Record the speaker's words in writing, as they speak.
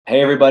Hey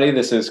everybody,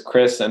 this is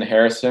Chris and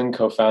Harrison,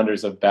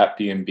 co-founders of Bat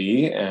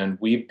B&B, and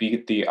we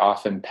beat the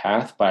often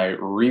path by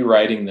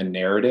rewriting the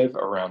narrative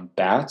around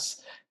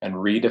bats and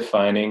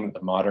redefining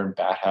the modern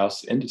bat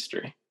house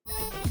industry.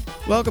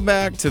 Welcome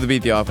back to the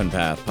Beat the Often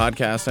Path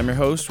podcast. I'm your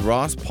host,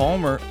 Ross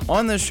Palmer.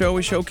 On this show,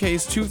 we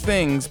showcase two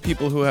things: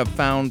 people who have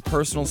found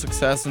personal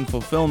success and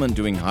fulfillment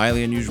doing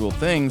highly unusual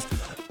things,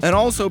 and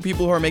also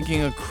people who are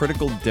making a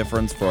critical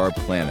difference for our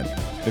planet.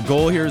 The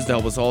goal here is to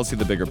help us all see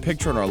the bigger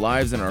picture in our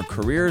lives and our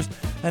careers,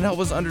 and help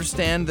us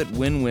understand that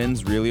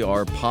win-wins really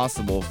are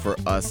possible for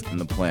us and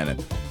the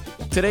planet.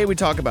 Today we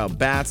talk about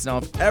bats. Now,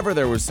 if ever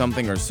there was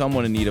something or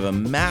someone in need of a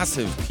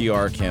massive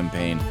PR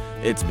campaign,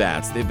 it's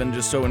bats. They've been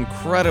just so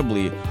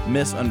incredibly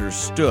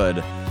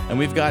misunderstood. And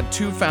we've got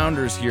two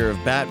founders here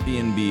of Bat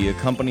B&B, a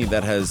company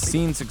that has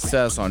seen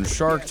success on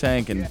Shark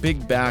Tank and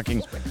big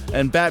backing.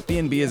 And Bat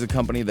B&B is a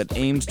company that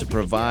aims to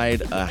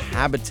provide a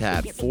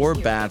habitat for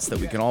bats that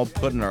we can all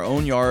put in our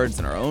own yards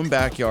and our own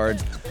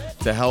backyards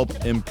to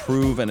help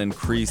improve and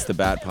increase the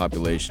bat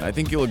population. I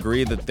think you'll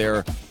agree that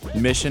their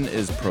mission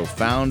is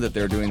profound, that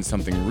they're doing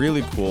something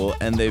really cool,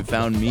 and they've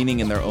found meaning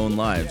in their own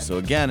lives. So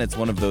again, it's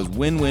one of those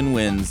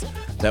win-win-wins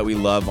that we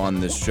love on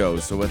this show.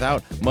 So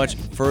without much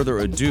further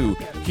ado,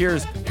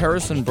 here's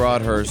Harrison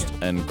Broadhurst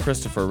and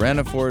Christopher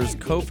Renifors,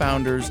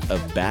 co-founders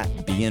of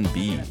Bat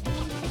B&B.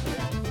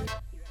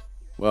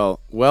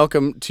 Well,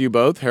 welcome to you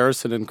both,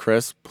 Harrison and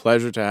Chris.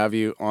 Pleasure to have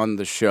you on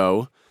the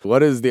show.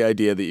 What is the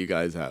idea that you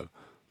guys have?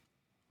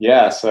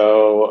 Yeah,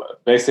 so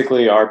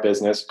basically our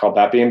business called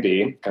Bat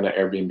B&B, kind of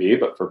Airbnb,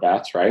 but for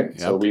bats, right? Yep.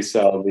 So we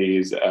sell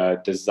these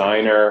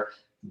designer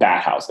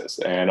bat houses,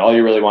 and all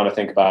you really want to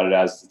think about it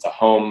as it's a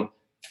home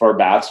for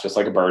bats, just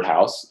like a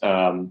birdhouse,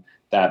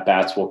 that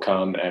bats will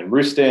come and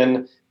roost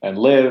in and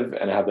live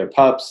and have their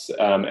pups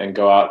and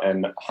go out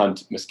and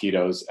hunt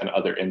mosquitoes and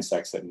other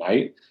insects at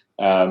night.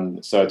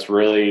 So it's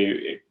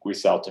really, we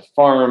sell to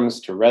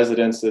farms, to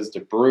residences, to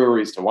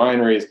breweries, to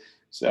wineries.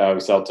 So we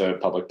sell to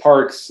public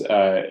parks.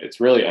 It's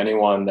really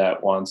anyone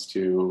that wants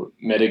to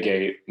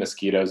mitigate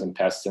mosquitoes and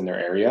pests in their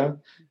area.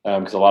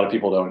 Because a lot of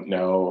people don't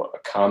know a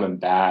common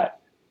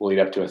bat will eat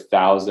up to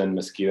 1,000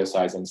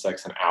 mosquito-sized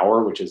insects an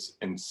hour, which is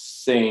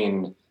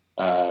insanely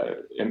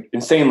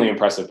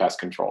impressive pest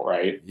control,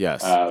 right?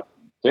 Yes. So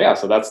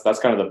that's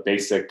kind of the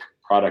basic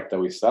product that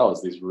we sell,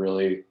 is these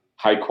really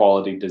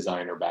high-quality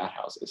designer bat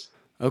houses.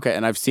 Okay,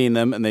 and I've seen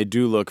them, and they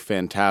do look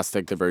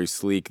fantastic. They're very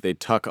sleek. They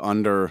tuck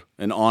under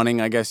an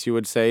awning, I guess you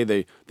would say.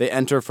 They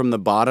enter from the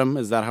bottom.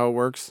 Is that how it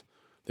works?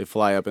 They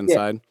fly up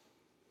inside?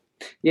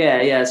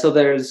 Yeah. So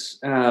there's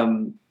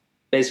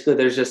basically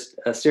there's just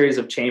a series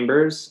of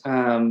chambers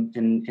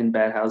in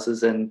bat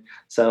houses, and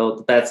so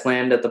the bats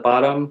land at the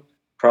bottom,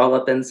 crawl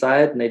up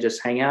inside, and they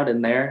just hang out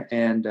in there.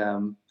 And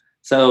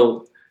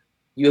so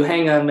you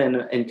hang them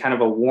in kind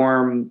of a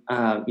warm,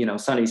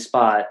 sunny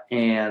spot,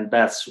 and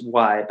that's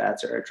why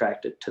bats are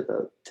attracted to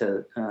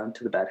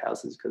the bat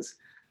houses, because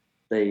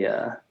they,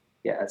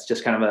 it's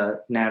just kind of a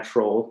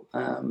natural.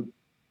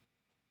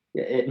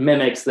 It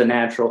mimics their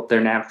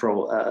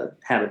natural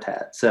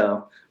habitat.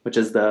 So, which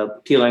is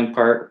the peeling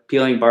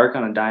bark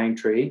on a dying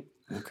tree.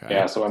 Okay.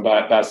 Yeah. So when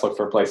bats look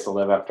for a place to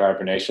live after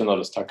hibernation, they'll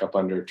just tuck up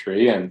under a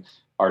tree, and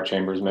our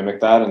chambers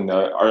mimic that, and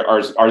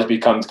ours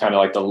becomes kind of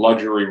like the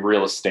luxury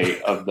real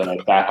estate of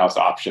the bat house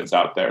options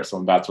out there. So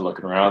when bats are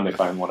looking around, they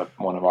find one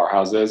of our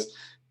houses.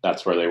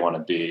 That's where they want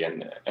to be.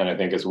 And I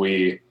think as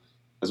we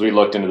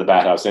looked into the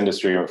bat house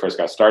industry when we first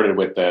got started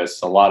with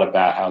this, a lot of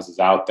bat houses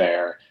out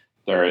there,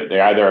 they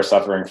either are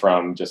suffering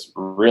from just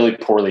really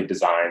poorly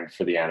designed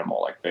for the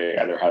animal, like they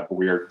either have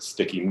weird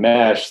sticky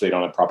mesh, they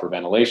don't have proper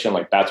ventilation,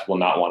 like bats will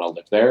not want to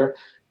live there.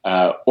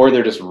 Or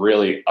they're just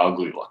really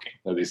ugly looking.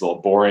 They're these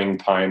little boring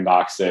pine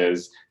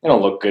boxes. They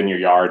don't look good in your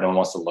yard. No one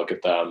wants to look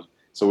at them.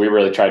 So we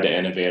really tried to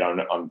innovate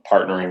on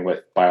partnering with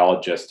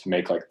biologists to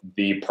make like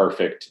the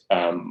perfect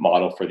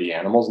model for the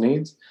animal's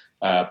needs,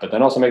 but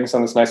then also making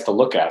something that's nice to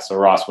look at. So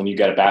Ross, when you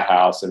get a bat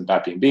house and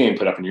Bat B&B and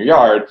put up in your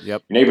yard,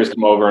 Yep. Your neighbors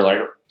come over and like,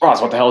 Ross,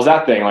 what the hell is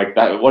that thing? Like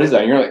that? What is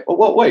that? And you're like,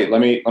 well, wait,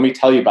 let me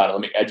tell you about it.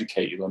 Let me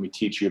educate you. Let me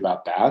teach you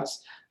about bats.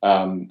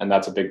 And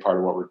that's a big part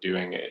of what we're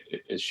doing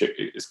is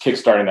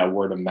kickstarting that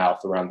word of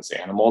mouth around this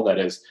animal that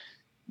is,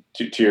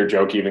 to your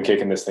joke, even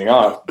kicking this thing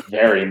off,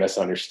 very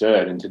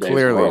misunderstood in today's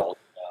world.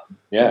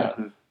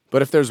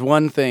 But if there's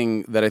one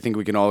thing that I think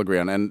we can all agree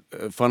on, and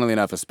funnily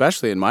enough,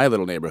 especially in my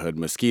little neighborhood,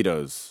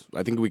 mosquitoes,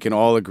 I think we can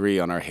all agree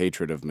on our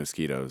hatred of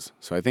mosquitoes.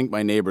 So I think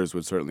my neighbors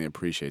would certainly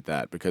appreciate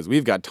that, because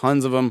we've got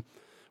tons of them.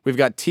 We've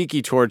got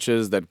tiki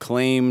torches that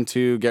claim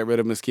to get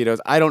rid of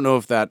mosquitoes. I don't know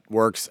if that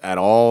works at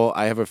all.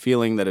 I have a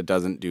feeling that it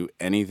doesn't do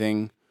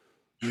anything.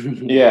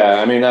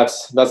 Yeah, I mean,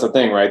 that's the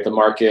thing, right? The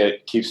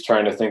market keeps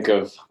trying to think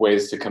of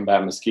ways to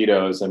combat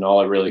mosquitoes, and all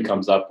it really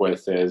comes up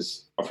with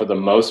is, for the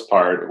most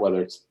part,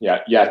 whether it's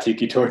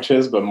tiki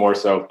torches, but more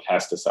so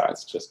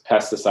pesticides. Just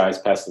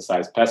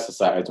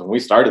pesticides. When we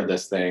started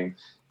this thing,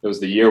 it was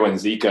the year when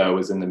Zika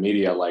was in the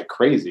media like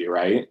crazy,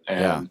 right?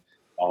 And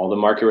all the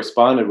market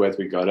responded with,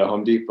 we go to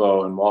Home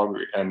Depot and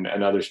Walgreens and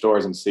other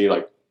stores and see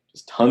like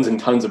just tons and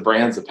tons of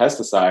brands of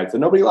pesticides that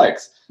nobody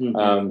likes.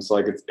 Mm-hmm. So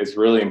like it's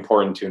really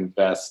important to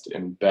invest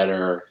in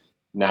better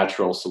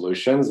natural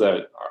solutions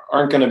that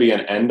aren't going to be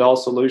an end-all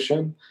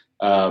solution,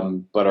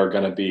 but are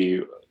going to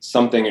be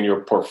something in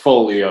your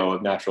portfolio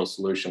of natural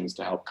solutions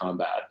to help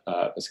combat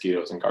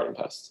mosquitoes and garden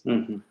pests.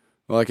 Mm-hmm.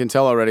 Well, I can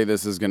tell already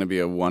this is going to be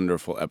a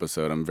wonderful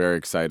episode. I'm very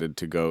excited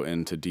to go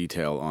into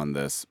detail on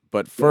this.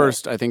 But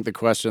first, I think the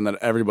question that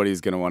everybody's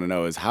going to want to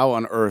know is, how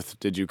on earth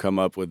did you come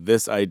up with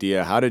this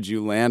idea? How did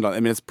you land on it? I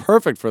mean, it's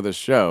perfect for the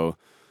show,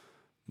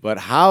 but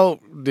how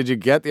did you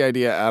get the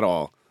idea at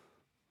all?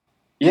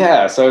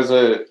 Yeah, so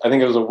I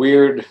think it was a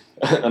weird,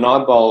 an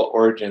oddball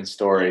origin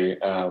story.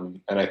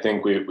 And I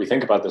think we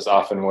think about this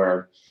often,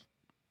 where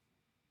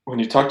when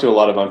you talk to a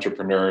lot of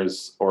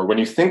entrepreneurs, or when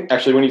you think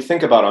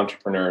about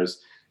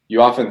entrepreneurs,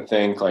 you often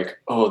think like,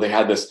 oh, they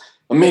had this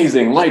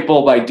amazing light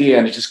bulb idea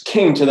and it just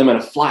came to them in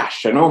a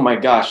flash. And oh my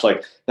gosh,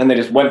 like then they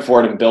just went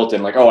for it and built it.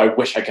 And like, oh, I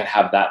wish I could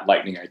have that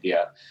lightning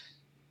idea.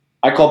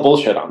 I call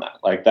bullshit on that.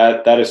 Like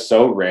that is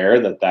so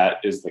rare that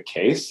is the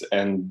case.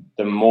 And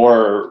the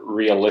more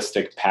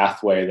realistic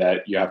pathway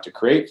that you have to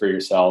create for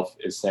yourself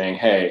is saying,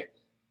 hey,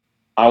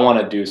 I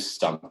want to do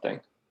something.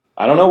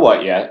 I don't know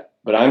what yet,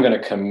 but I'm going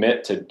to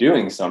commit to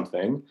doing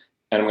something.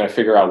 And I'm going to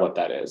figure out what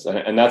that is.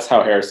 And that's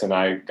how Harris and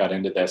I got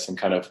into this. And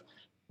kind of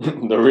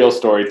the real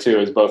story, too,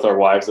 is both our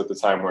wives at the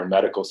time were in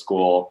medical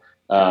school.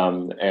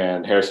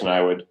 And Harris and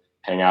I would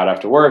hang out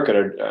after work,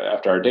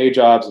 after our day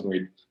jobs, and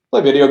we'd play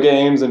video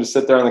games and just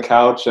sit there on the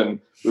couch. And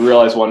we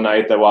realized one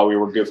night that while we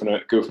were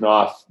goofing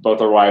off,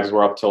 both our wives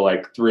were up till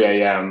like 3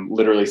 a.m.,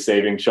 literally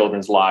saving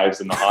children's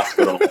lives in the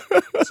hospital.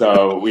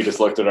 So we just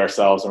looked at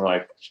ourselves and were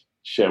like,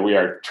 shit, we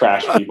are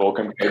trash people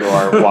compared to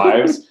our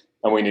wives.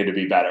 And we need to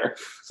be better.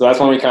 So that's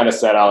when we kind of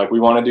set out, like, we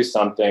want to do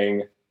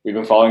something. We've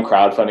been following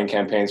crowdfunding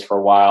campaigns for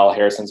a while.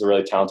 Harrison's a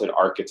really talented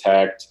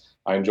architect.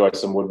 I enjoy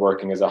some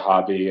woodworking as a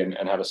hobby and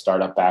have a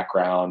startup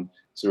background.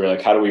 So we were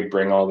like, how do we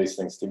bring all these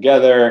things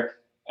together?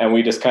 And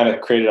we just kind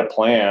of created a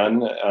plan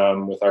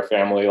with our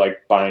family,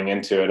 like buying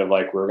into it, of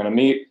like, we're going to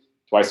meet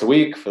twice a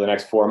week for the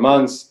next 4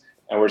 months,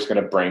 and we're just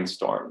going to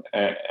brainstorm.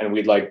 And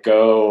we'd like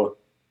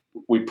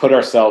we put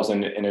ourselves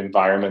in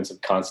environments of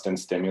constant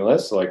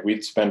stimulus. So like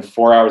we'd spend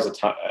 4 hours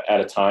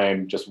at a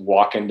time just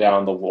walking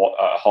down the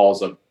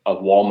halls of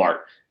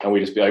Walmart. And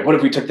we'd just be like, what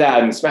if we took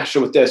that and smashed it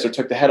with this, or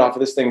took the head off of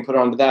this thing and put it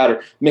onto that,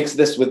 or mix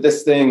this with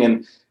this thing.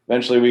 And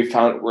eventually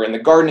we're in the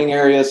gardening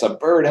area, saw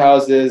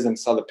birdhouses and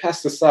saw the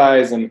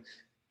pesticides. And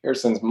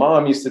Harrison's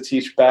mom used to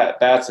teach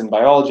bats in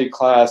biology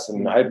class.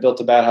 And I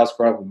built a bat house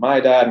growing up with my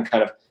dad, and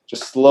kind of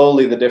just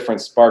slowly the different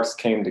sparks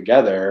came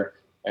together,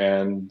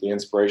 and the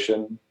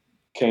inspiration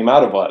came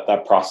out of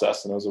that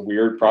process. And it was a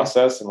weird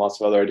process, and lots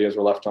of other ideas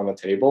were left on the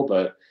table,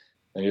 but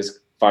then you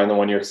just find the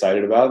one you're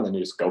excited about, and then you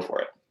just go for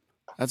it.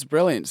 That's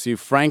brilliant. So you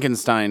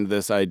Frankensteined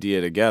this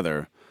idea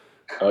together.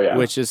 Oh yeah.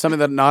 Which is something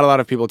that not a lot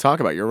of people talk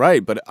about. You're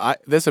right, but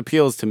this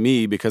appeals to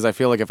me because I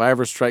feel like if I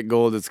ever strike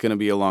gold, it's going to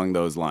be along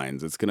those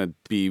lines. It's going to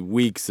be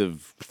weeks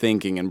of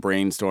thinking and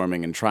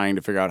brainstorming and trying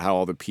to figure out how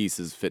all the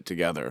pieces fit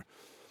together.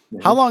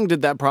 Mm-hmm. How long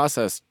did that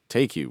process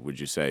take you, would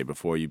you say,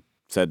 before you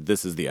said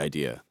this is the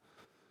idea?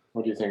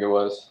 What do you think it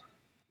was?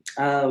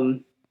 I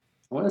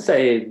want to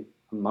say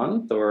a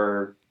month,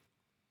 or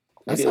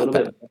maybe a little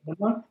bit more than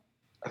a month.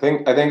 I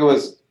think it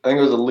was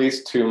at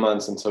least 2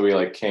 months until we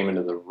like came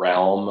into the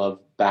realm of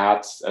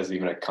bats as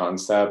even a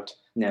concept.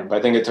 Yeah. But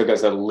I think it took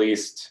us at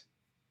least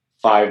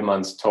 5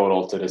 months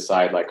total to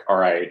decide, like, all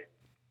right,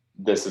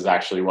 this is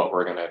actually what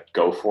we're gonna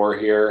go for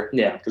here.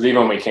 Yeah. Because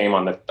even when we came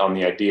on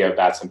the idea of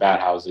bats and bat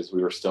houses,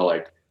 we were still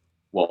like,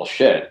 well,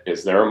 shit,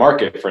 is there a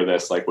market for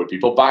this? Like, would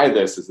people buy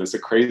this? Is this a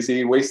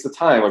crazy waste of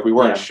time? Like, we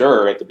weren't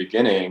sure at the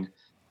beginning,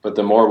 but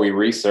the more we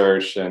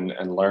researched and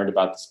learned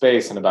about the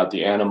space and about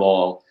the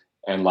animal,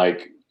 and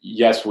like,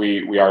 yes,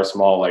 we are a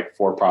small, like,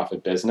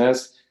 for-profit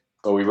business,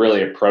 but we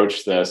really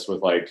approached this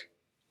with like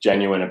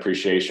genuine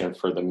appreciation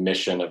for the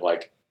mission of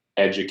like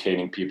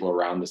educating people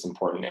around this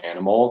important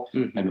animal,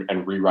 mm-hmm.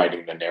 and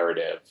rewriting the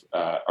narrative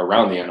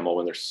around the animal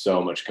when there's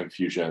so much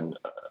confusion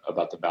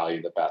about the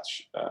value that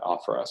bats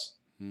offer us.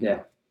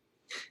 Yeah.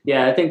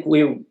 I think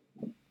we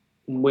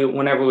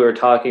whenever we were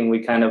talking,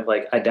 we kind of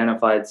like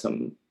identified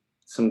some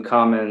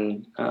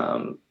common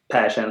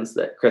passions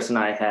that Chris and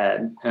I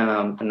had,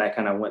 and that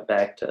kind of went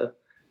back to,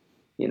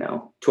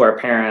 to our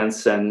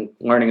parents and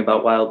learning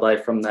about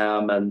wildlife from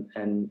them.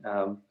 And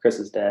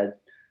Chris's dad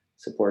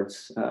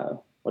supports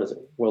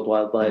World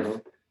Wildlife,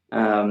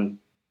 mm-hmm.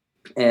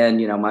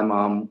 And my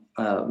mom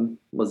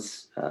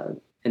was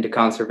into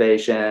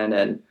conservation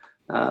and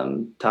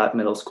taught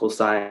middle school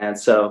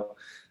science. So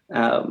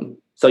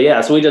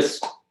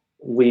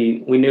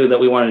we knew that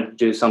we wanted to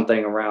do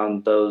something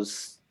around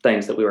those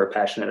things that we were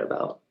passionate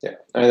about. Yeah.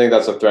 And I think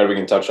that's a thread we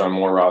can touch on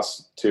more,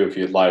 Ross, too, if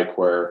you'd like,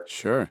 where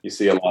sure. You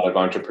see a lot of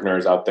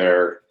entrepreneurs out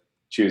there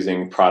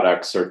choosing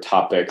products or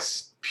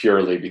topics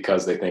purely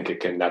because they think it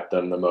can net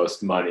them the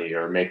most money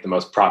or make the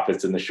most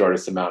profits in the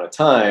shortest amount of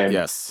time.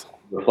 Yes.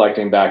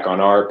 Reflecting back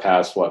on our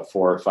past, 4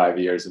 or 5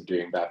 years of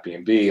doing Bat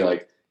B&B,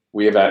 like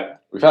we have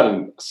we've had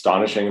an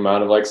astonishing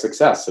amount of like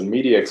success and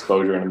media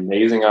exposure and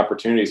amazing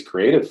opportunities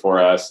created for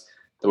us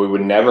that we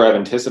would never have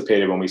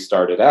anticipated when we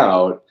started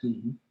out.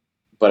 Mm-hmm.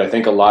 But I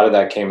think a lot of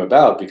that came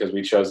about because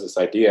we chose this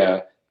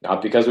idea,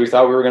 not because we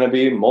thought we were going to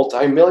be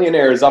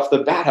multimillionaires off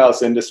the bat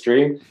house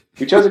industry.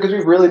 We chose it because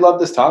we really love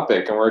this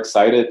topic and we're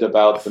excited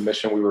about the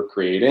mission we were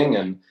creating.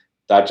 And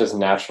that just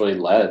naturally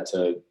led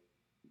to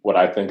what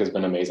I think has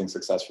been amazing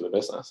success for the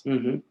business.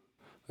 Mm-hmm.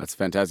 That's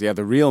fantastic. Yeah,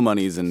 the real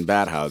money's in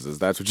bat houses.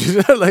 That's what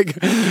you said. Like,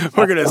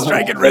 we're going to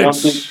strike it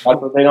rich. That's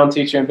what they don't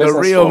teach you in business.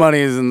 The real money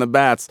is in the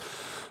bats.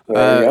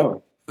 There you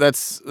go.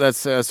 That's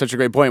such a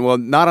great point. Well,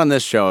 not on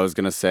this show, I was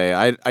going to say.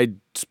 I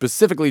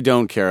specifically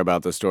don't care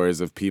about the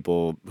stories of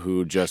people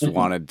who just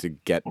wanted to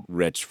get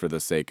rich for the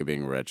sake of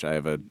being rich. I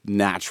have a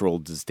natural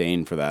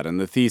disdain for that. And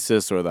the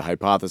thesis or the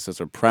hypothesis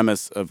or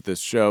premise of this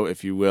show,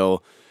 if you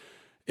will,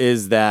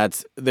 is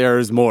that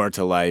there's more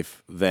to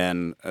life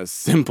than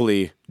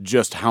simply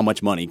just how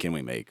much money can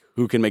we make,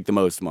 who can make the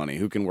most money,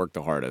 who can work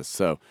the hardest.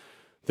 So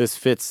this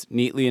fits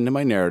neatly into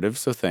my narrative,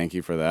 so thank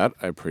you for that.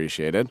 I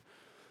appreciate it.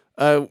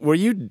 Were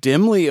you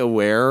dimly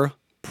aware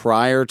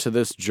prior to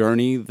this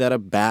journey that a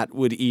bat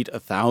would eat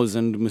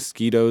 1,000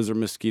 mosquitoes or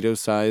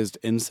mosquito-sized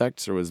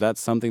insects, or was that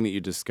something that you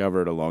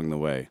discovered along the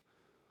way?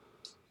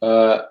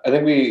 I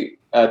think we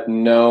had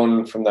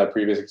known from that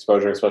previous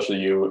exposure, especially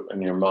you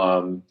and your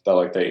mom, that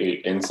like they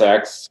ate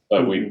insects,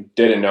 but we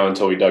didn't know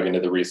until we dug into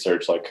the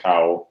research like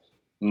how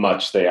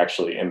much they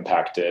actually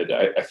impacted.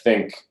 I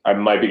think I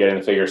might be getting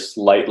the figures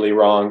slightly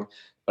wrong,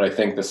 but I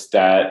think the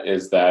stat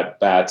is that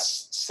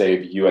bats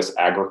save U.S.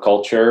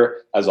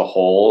 agriculture as a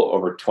whole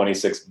over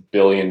 $26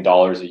 billion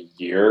a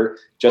year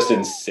just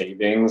in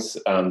savings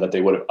that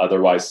they would have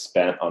otherwise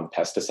spent on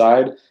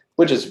pesticide,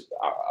 which is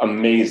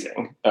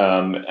amazing.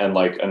 And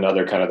like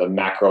another kind of the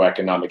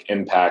macroeconomic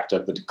impact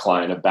of the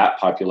decline of bat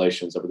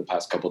populations over the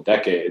past couple of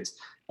decades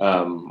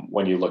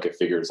when you look at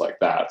figures like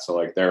that. So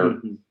like their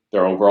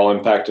overall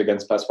impact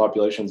against pest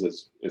populations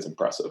is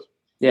impressive.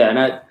 Yeah,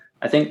 and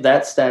I think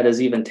that stat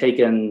is even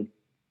taken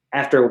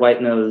after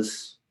white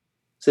nose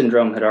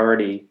syndrome had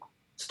already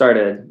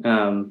started.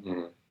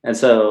 And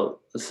so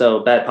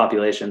bat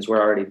populations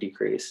were already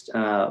decreased.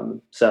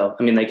 So,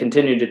 I mean, they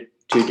continued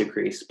to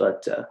decrease,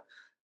 but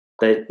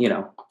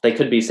they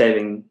could be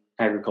saving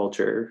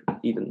agriculture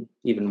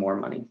even more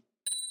money.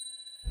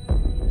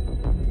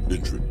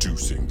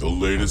 Introducing the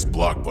latest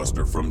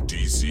blockbuster from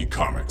DC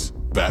Comics.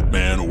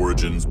 Batman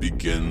Origins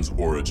begins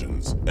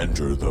Origins.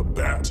 Enter the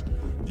Bat.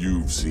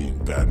 You've seen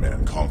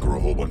Batman conquer a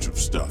whole bunch of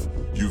stuff.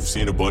 You've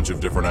seen a bunch of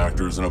different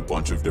actors in a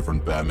bunch of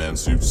different Batman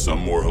suits, some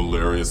more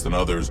hilarious than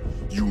others.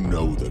 You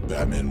know that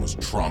Batman was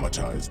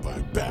traumatized by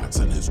bats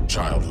in his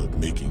childhood,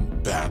 making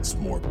bats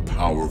more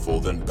powerful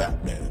than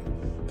Batman.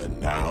 And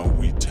now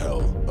we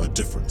tell a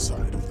different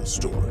side of the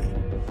story.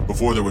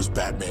 Before there was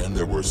Batman,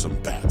 there were some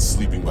bats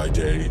sleeping by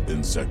day,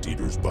 insect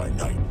eaters by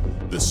night.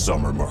 This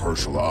summer,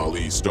 Mahershala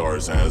Ali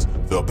stars as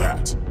the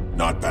Bat.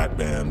 Not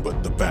Batman,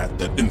 but the bat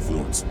that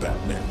influenced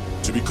Batman.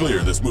 To be clear,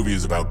 this movie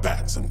is about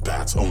bats, and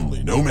bats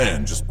only. No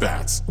man, just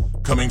bats.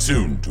 Coming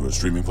soon to a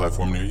streaming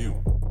platform near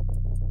you.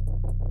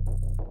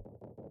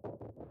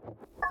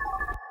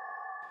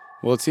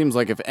 Well, it seems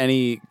like if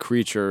any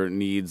creature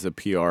needs a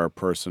PR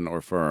person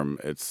or firm,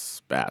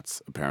 it's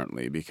bats,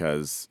 apparently,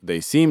 because they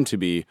seem to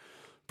be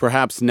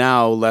perhaps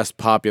now less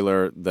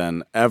popular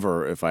than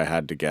ever, if I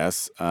had to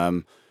guess.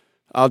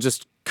 I'll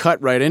just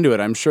cut right into it.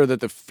 I'm sure that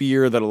the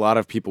fear that a lot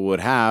of people would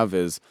have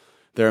is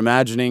they're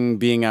imagining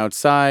being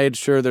outside.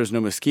 Sure, there's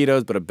no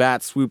mosquitoes, but a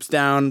bat swoops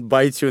down,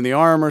 bites you in the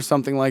arm or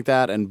something like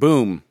that, and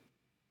boom,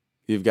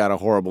 you've got a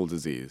horrible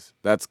disease.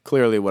 That's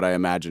clearly what I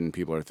imagine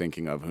people are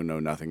thinking of who know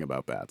nothing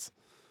about bats.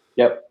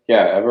 Yep.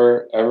 Yeah.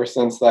 Ever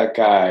since that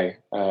guy,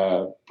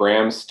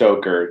 Bram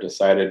Stoker,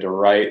 decided to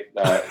write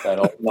that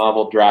old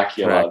novel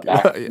Dracula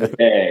back in the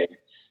day,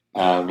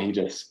 he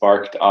just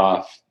sparked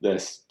off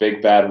this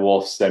big bad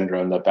wolf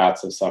syndrome that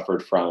bats have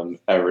suffered from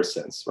ever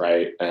since,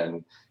 right?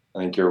 And I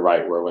think you're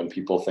right, where when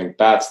people think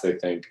bats, they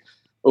think,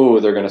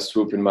 oh, they're going to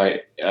swoop into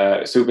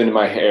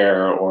my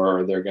hair,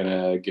 or they're going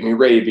to give me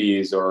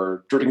rabies,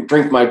 or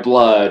drink my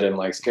blood, and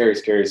like scary,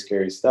 scary,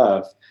 scary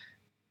stuff.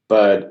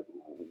 But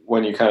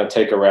when you kind of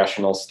take a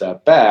rational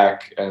step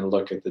back and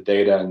look at the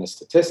data and the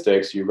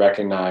statistics, you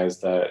recognize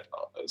that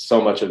so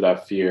much of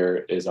that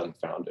fear is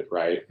unfounded,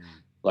 right?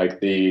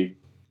 Like the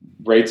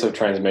rates of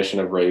transmission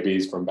of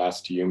rabies from bats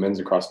to humans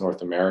across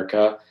North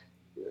America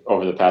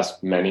over the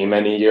past many,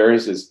 many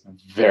years is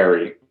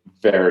very,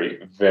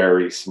 very,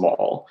 very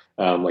small.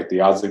 Like the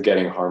odds of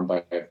getting harmed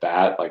by a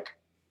bat, like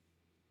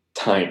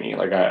tiny.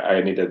 Like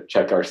I need to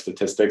check our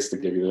statistics to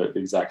give you the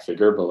exact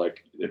figure, but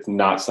like it's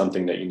not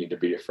something that you need to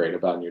be afraid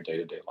about in your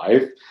day-to-day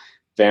life.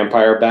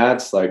 Vampire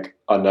bats, like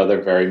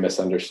another very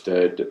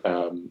misunderstood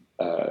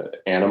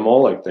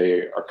animal. Like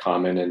they are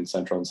common in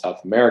Central and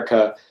South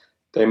America.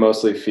 They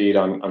mostly feed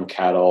on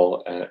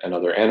cattle and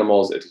other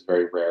animals. It is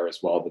very rare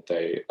as well that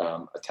they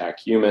attack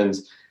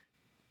humans.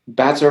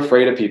 Bats are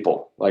afraid of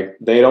people. Like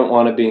they don't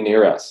want to be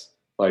near us.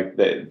 Like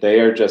they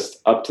are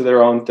just up to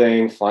their own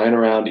thing, flying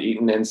around,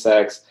 eating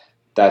insects.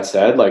 That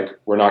said, like,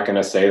 we're not going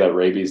to say that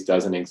rabies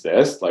doesn't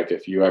exist. Like,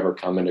 if you ever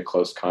come into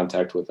close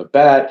contact with a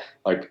bat,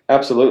 like,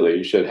 absolutely,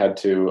 you should head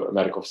to a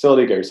medical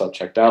facility, get yourself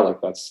checked out.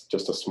 Like, that's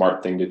just a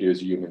smart thing to do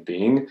as a human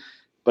being.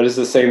 But it's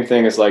the same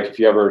thing as, like, if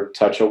you ever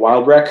touch a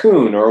wild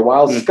raccoon or a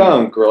wild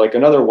skunk or like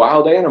another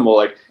wild animal,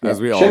 like,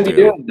 As we all shouldn't do.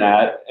 be doing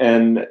that.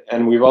 And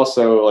we've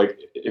also, like,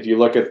 if you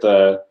look at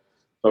the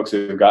folks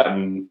who've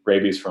gotten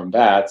rabies from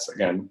bats,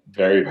 again,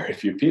 very, very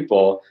few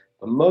people.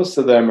 But most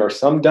of them are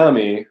some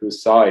dummy who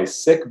saw a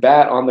sick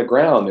bat on the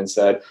ground and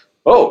said,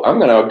 "Oh, I'm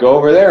going to go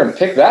over there and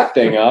pick that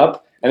thing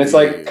up." And it's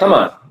like, come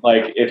on,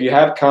 like, if you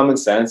have common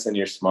sense and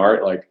you're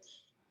smart, like,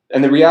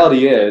 and the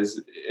reality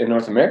is in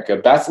North America,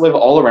 bats live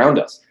all around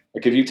us.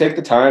 Like, if you take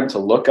the time to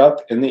look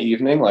up in the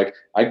evening, like,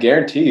 I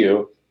guarantee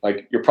you,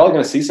 like, you're probably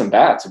going to see some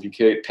bats if you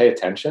pay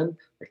attention.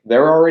 Like,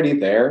 they're already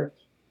there.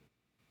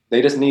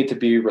 They just need to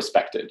be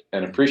respected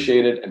and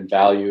appreciated and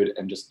valued,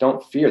 and just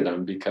don't fear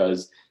them,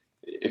 because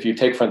if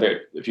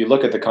you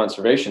look at the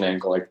conservation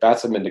angle, like,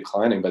 bats have been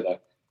declining by I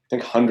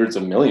think hundreds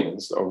of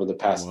millions over the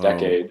past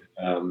decade,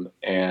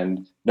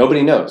 and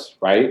nobody knows,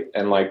 right?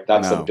 And like,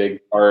 that's a big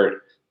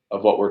part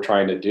of what we're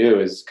trying to do,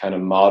 is kind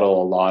of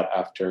model a lot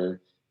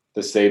after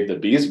the Save the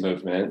Bees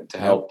movement to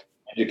help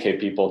educate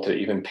people to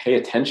even pay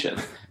attention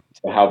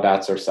to how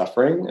bats are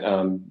suffering,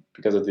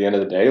 because at the end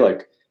of the day,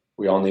 like,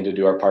 we all need to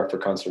do our part for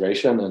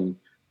conservation, and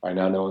right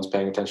now no one's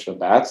paying attention to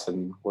bats,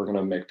 and we're going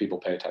to make people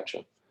pay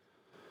attention.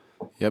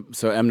 Yep.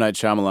 So M. Night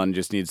Shyamalan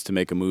just needs to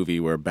make a movie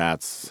where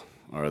bats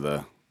are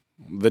the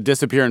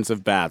disappearance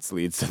of bats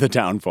leads to the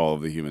downfall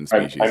of the human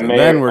species.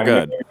 Then we're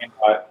good.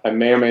 I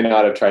may or may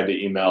not have tried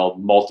to email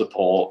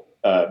multiple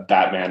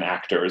Batman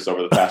actors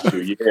over the past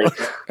few years.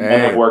 None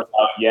have worked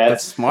out yet.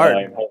 That's smart.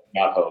 I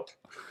not hope.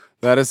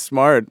 That is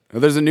smart.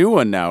 There's a new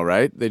one now,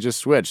 right? They just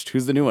switched.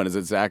 Who's the new one? Is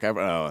it Zac Efron?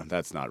 Oh,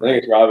 that's not right. I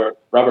think it's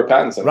Robert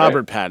Pattinson.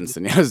 Robert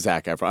Pattinson. Yeah,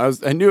 Zac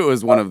Efron. I knew it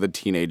was one of the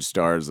teenage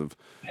stars of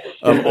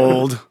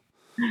old,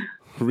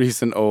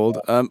 recent old.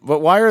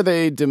 But why are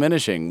they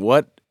diminishing?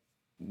 What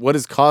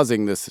is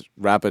causing this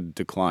rapid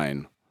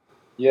decline?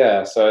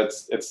 Yeah, so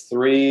it's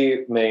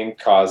three main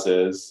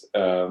causes.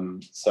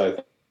 So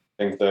I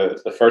think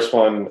the first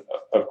one,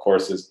 of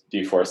course, is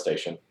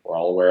deforestation. We're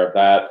all aware of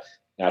that.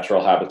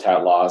 Natural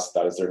habitat loss,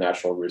 that is their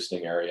natural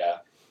roosting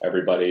area.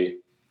 Everybody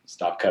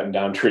stop cutting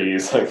down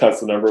trees. Like,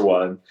 that's the number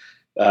one.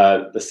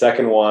 The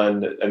second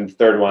one and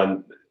third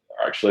one,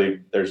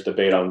 actually, there's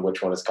debate on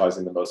which one is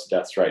causing the most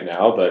deaths right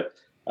now, but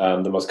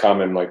the most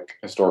common, like,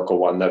 historical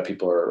one that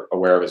people are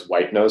aware of is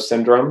white nose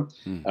syndrome.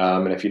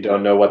 And if you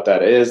don't know what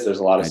that is, there's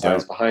a lot of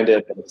science behind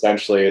it. But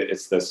essentially,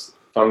 it's this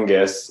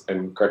fungus,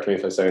 and correct me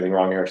if I say anything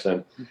wrong,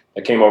 Harrison,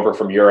 that came over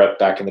from Europe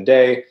back in the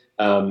day.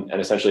 And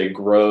essentially it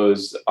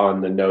grows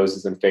on the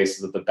noses and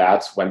faces of the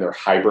bats when they're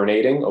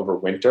hibernating over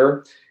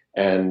winter.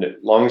 And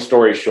long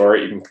story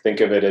short, you can think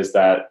of it as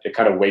that it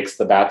kind of wakes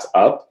the bats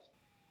up,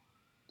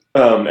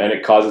 and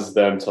it causes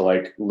them to,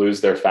 like,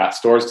 lose their fat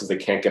stores because they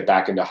can't get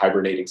back into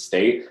hibernating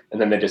state. And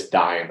then they just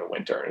die in the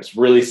winter. And it's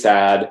really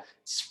sad,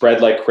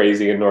 spread like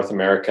crazy in North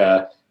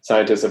America.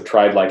 Scientists have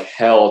tried like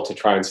hell to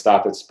try and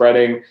stop it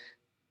spreading.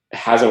 It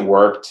hasn't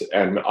worked,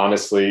 and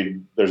honestly,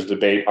 there's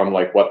debate on,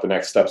 like, what the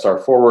next steps are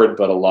forward,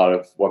 but a lot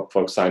of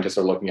what scientists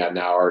are looking at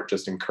now are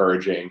just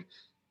encouraging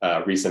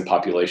recent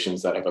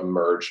populations that have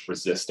emerged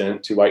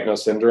resistant to white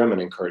nose syndrome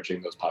and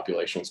encouraging those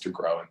populations to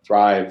grow and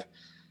thrive.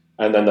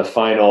 And then the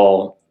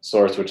final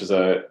source, which is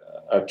a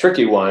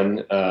tricky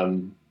one,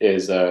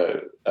 is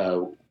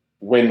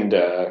wind.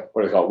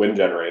 What do they call it? Wind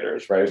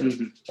generators, right?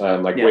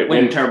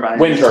 Wind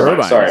turbines. Wind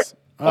turbines. Sorry,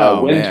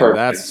 wind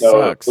turbines.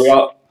 That sucks.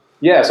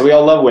 So we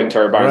all love wind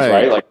turbines,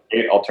 right? Like,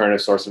 great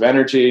alternative source of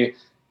energy,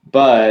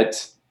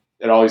 but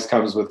it always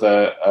comes with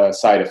a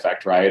side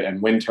effect, right?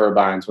 And wind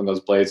turbines, when those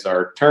blades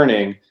are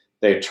turning,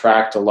 they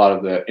attract a lot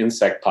of the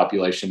insect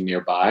population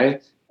nearby.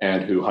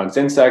 And who hunts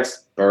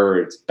insects?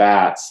 Birds,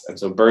 bats. And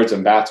so birds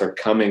and bats are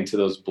coming to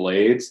those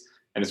blades.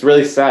 And it's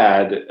really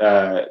sad.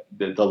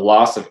 The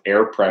loss of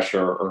air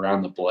pressure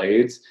around the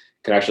blades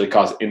can actually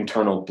cause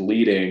internal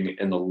bleeding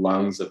in the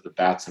lungs of the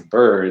bats and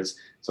birds.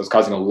 So it's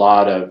causing a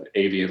lot of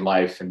avian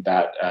life and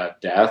bat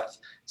death.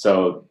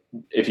 So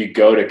if you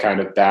go to kind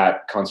of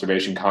bat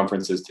conservation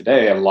conferences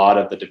today, a lot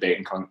of the debate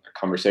and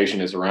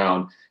conversation is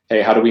around,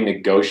 hey, how do we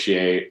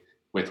negotiate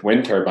with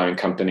wind turbine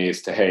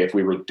companies to, hey, if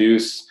we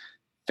reduce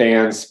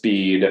fan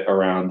speed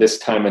around this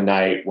time of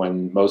night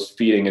when most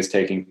feeding is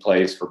taking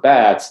place for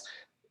bats,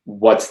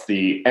 what's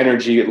the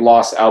energy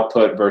loss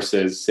output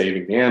versus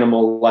saving the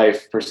animal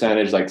life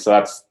percentage? Like,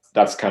 so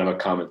that's kind of a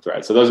common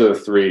thread. So those are the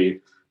three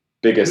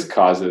biggest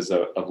causes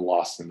of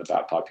loss in the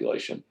bat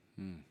population.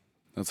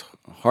 That's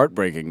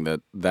heartbreaking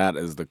that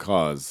is the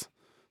cause.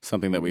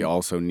 Something that we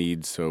also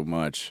need so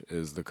much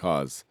is the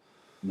cause.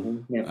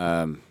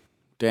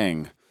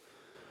 Dang.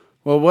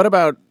 Well, what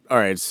about, all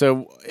right,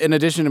 so in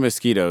addition to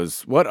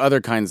mosquitoes, what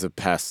other kinds of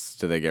pests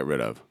do they get rid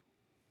of?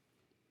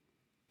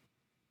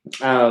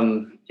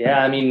 Or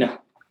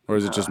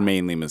is it just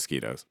mainly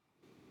mosquitoes?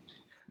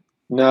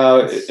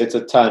 No, it's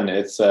a ton.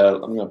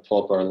 I'm going to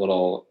pull up our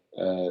little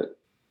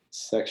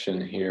section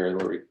here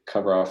where we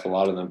cover off a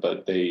lot of them,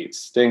 but they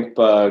stink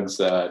bugs,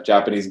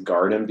 Japanese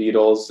garden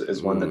beetles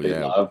is one that they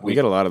love. We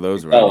get a lot of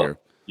those around here.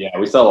 Yeah,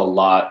 we sell a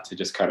lot to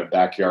just kind of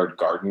backyard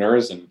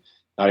gardeners, and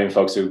not even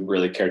folks who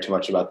really care too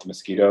much about the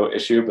mosquito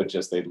issue, but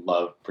just they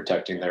love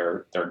protecting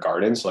their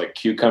gardens. So like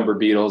cucumber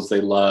beetles, they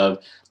love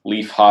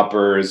leaf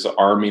hoppers,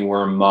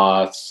 armyworm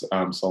moths.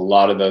 So a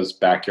lot of those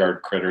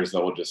backyard critters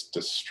that will just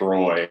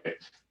destroy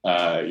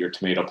your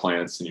tomato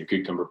plants and your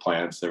cucumber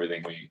plants,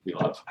 everything we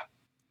love.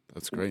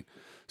 That's great.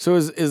 So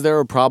is there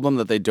a problem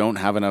that they don't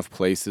have enough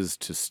places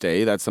to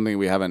stay? That's something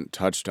we haven't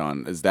touched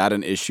on. Is that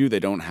an issue? They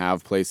don't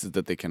have places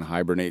that they can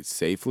hibernate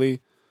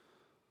safely?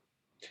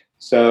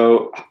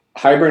 So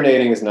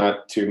hibernating is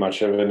not too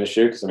much of an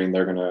issue because, I mean,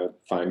 they're going to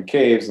find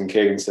caves and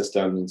caving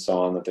systems and so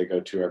on that they go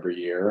to every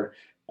year.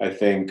 I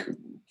think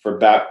for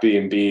bat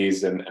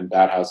B&Bs and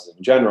bat houses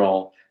in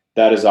general,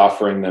 that is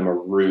offering them a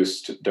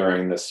roost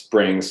during the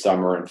spring,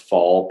 summer, and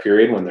fall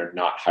period when they're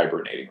not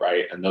hibernating,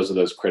 right? And those are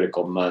those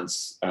critical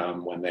months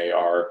when they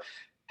are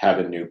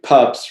having new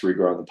pups,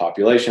 regrowing the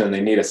population, and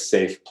they need a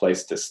safe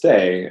place to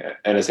stay.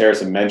 And as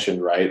Harrison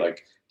mentioned, right,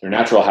 like their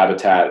natural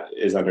habitat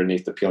is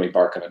underneath the peeling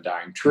bark on a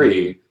dying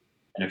tree.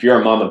 And if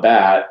you're a mama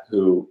bat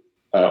who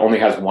only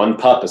has one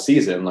pup a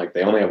season, like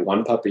they only have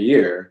one pup a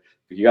year,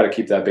 you got to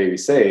keep that baby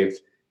safe.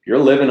 If you're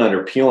living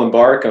under peeling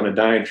bark on a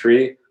dying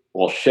tree,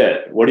 well,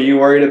 shit, what are you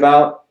worried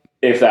about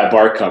if that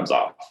bark comes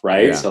off,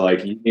 right? Yeah. So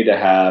like you need to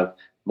have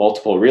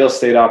multiple real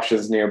estate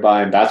options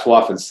nearby, and bats will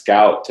often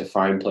scout to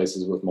find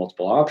places with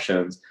multiple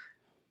options.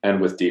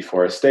 And with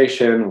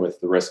deforestation, with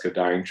the risk of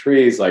dying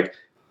trees, like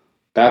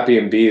bat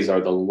B&Bs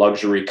are the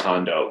luxury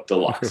condo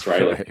deluxe,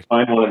 right? Like you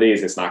find one of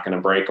these, it's not going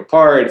to break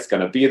apart. It's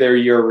going to be there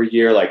year over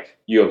year. Like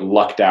you have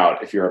lucked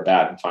out if you're a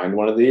bat and find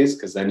one of these,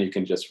 because then you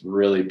can just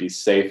really be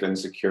safe and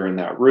secure in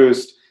that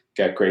roost,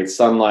 get great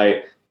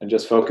sunlight, and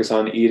just focus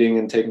on eating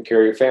and taking care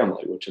of your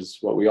family, which is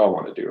what we all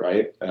want to do,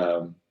 right?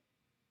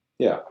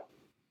 Yeah.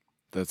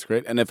 That's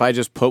great. And if I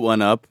just put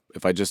one up,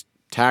 if I just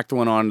tacked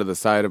one onto the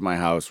side of my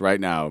house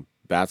right now,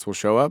 bats will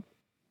show up?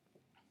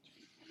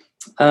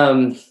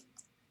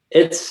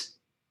 It's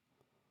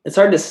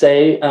hard to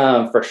say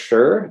for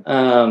sure.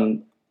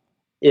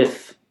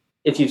 If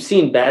you've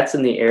seen bats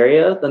in the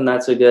area, then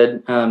that's a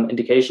good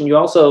indication. You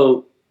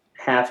also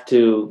have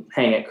to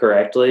hang it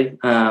correctly.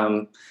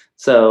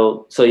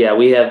 So yeah,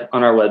 we have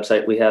on our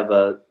website, we have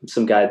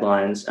some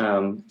guidelines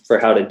for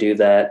how to do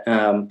that.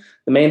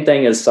 The main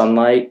thing is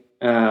sunlight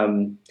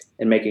and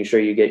making sure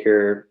you get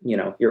your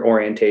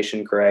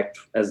orientation correct.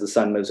 As the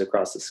sun moves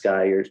across the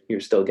sky,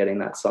 you're still getting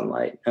that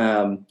sunlight.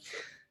 So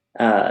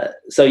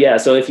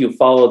if you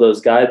follow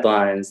those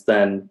guidelines,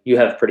 then you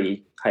have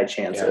pretty high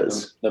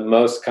chances. Yeah, the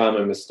most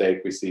common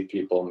mistake we see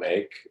people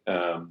make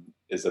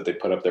is that they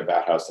put up their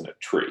bat house in a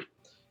tree.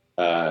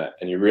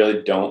 And you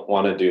really don't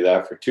want to do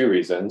that for two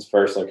reasons.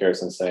 First, like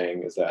Harrison's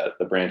saying, is that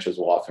the branches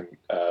will often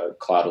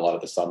cloud a lot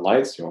of the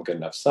sunlight, so you won't get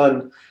enough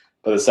sun.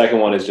 But the second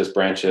one is just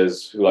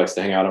branches. Who likes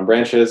to hang out on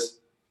branches?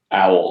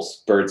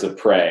 Owls, birds of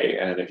prey.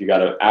 And if you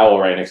got an owl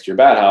right next to your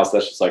bat house,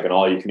 that's just like an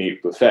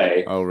all-you-can-eat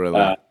buffet. Oh,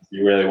 really?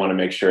 You really want to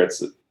make sure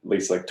it's at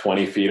least like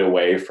 20 feet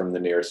away from the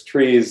nearest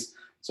trees.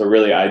 So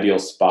really ideal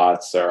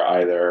spots are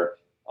either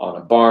on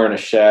a barn, a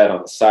shed,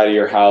 on the side of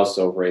your house,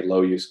 over a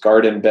low-use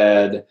garden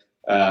bed.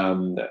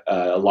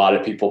 A lot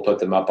of people put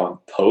them up on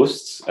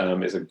posts,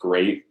 is a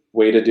great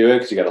way to do it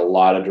because you got a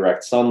lot of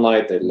direct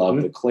sunlight. They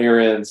love the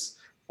clearance.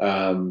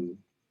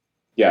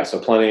 So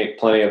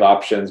plenty of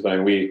options.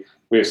 But we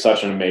have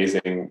such an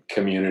amazing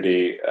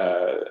community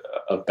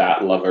of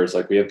bat lovers.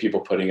 Like we have people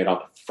putting it on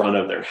the front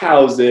of their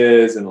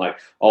houses and like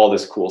all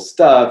this cool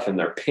stuff, and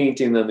they're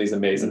painting them these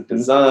amazing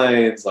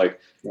designs. Like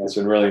it's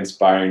been really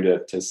inspiring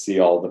to see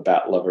all the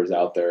bat lovers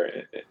out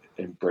there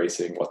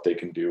embracing what they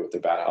can do with the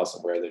bat house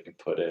and where they can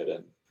put it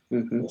and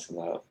this and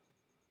that.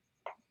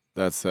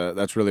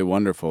 That's really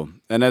wonderful.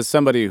 And as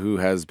somebody who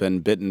has been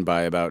bitten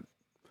by about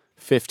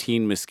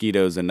 15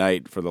 mosquitoes a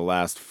night for the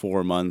last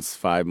 5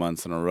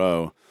 months in a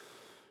row,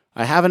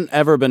 I haven't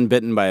ever been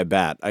bitten by a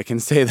bat. I can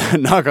say that,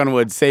 knock on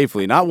wood,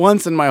 safely. Not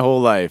once in my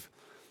whole life.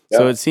 Yep.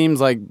 So it seems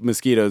like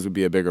mosquitoes would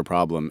be a bigger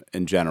problem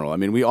in general. I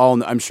mean,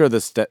 I'm sure the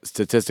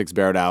statistics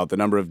bear it out. The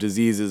number of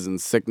diseases and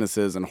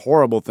sicknesses and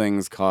horrible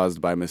things caused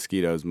by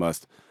mosquitoes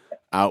must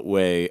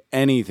outweigh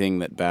anything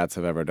that bats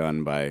have ever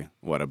done by,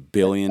 what, 1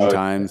 billion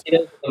times?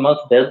 It's the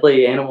most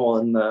deadly animal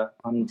on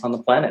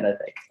the planet,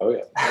 I think. Oh,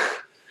 yeah.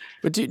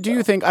 But do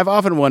you think, I've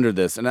often wondered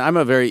this, and I'm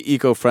a very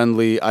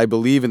eco-friendly, I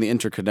believe in the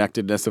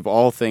interconnectedness of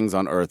all things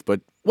on Earth,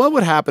 but what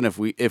would happen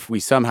if we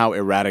somehow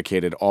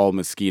eradicated all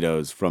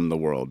mosquitoes from the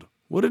world?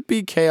 Would it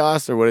be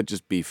chaos or would it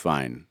just be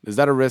fine? Is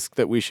that a risk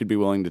that we should be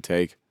willing to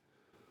take?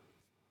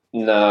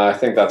 No, I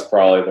think that's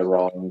probably the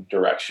wrong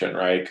direction,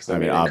 right? Because I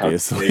mean,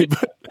 obviously.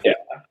 But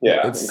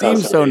yeah. It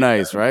seems so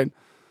nice, right?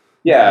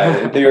 Yeah,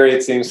 in theory,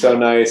 it seems so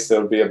nice.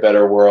 It would be a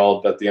better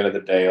world, but at the end of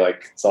the day,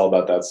 like it's all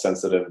about that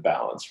sensitive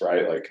balance,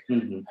 right? Like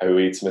who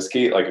eats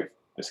mosquito? Like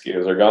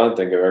mosquitoes are gone,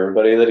 think of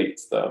everybody that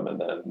eats them,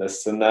 and then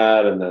this and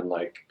that, and then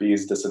like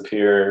bees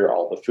disappear,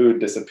 all the food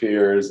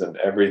disappears, and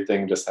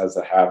everything just has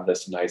to have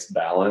this nice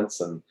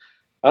balance. And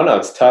I don't know,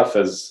 it's tough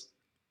as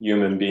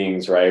human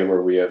beings, right,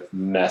 where we have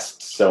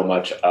messed so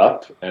much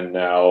up, and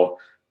now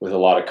with a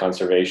lot of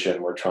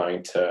conservation we're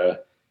trying to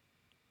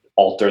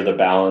alter the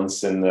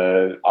balance in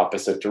the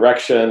opposite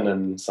direction,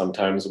 and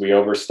sometimes we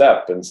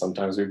overstep, and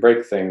sometimes we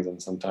break things,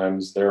 and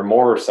sometimes there are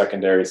more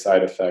secondary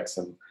side effects.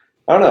 And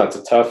I don't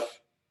know,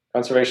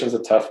 conservation is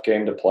a tough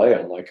game to play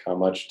on, like how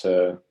much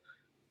to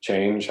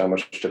change, how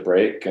much to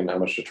break, and how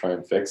much to try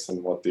and fix,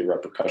 and what the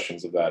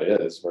repercussions of that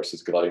is,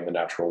 versus letting the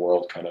natural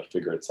world kind of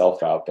figure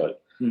itself out.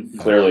 But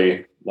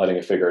clearly letting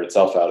it figure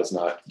itself out is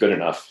not good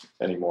enough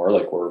anymore.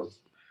 Like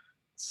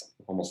it's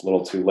almost a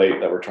little too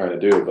late that we're trying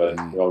to do, but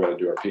we all got to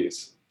do our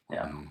piece.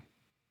 Yeah.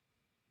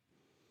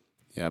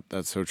 Yep,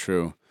 that's so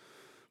true.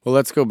 Well,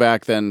 let's go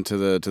back then to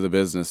the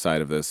business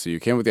side of this. So you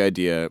came with the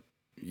idea.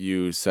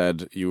 You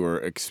said you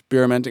were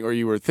experimenting, or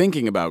you were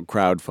thinking about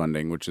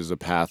crowdfunding, which is a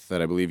path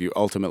that I believe you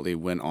ultimately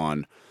went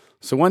on.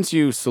 So once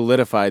you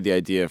solidified the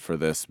idea for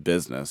this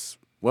business,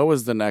 what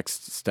was the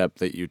next step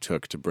that you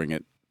took to bring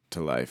it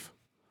to life?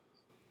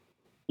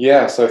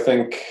 Yeah, so I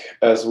think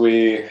as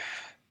we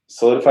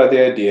solidified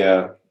the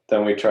idea,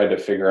 then we tried to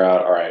figure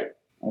out, all right,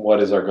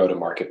 what is our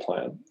go-to-market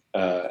plan?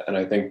 And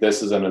I think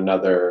this is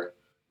another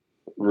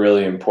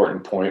really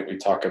important point we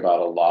talk about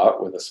a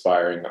lot with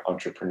aspiring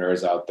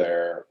entrepreneurs out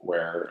there,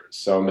 where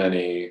so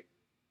many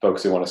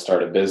folks who want to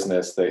start a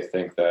business, they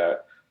think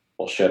that,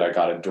 well, shit, I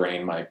got to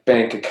drain my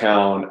bank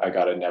account. I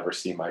got to never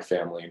see my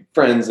family and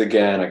friends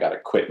again. I got to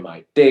quit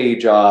my day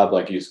job.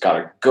 Like, you just got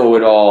to go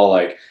it all,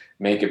 like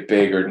make it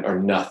big or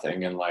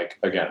nothing. And like,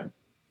 again,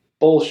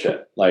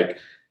 bullshit. Like,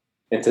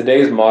 in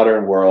today's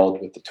modern world,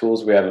 with the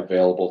tools we have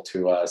available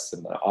to us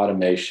and the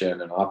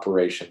automation and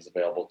operations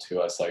available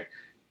to us, like,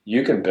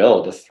 you can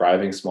build a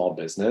thriving small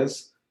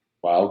business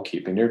while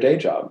keeping your day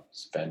job,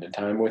 spending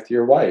time with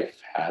your wife,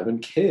 having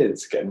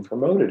kids, getting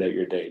promoted at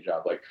your day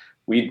job. Like,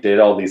 we did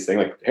all these things.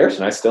 Like,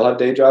 Harrison and I still have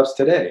day jobs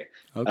today.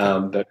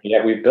 Okay. But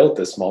yet we built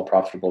this small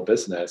profitable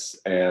business.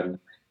 And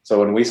so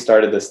when we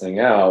started this thing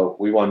out,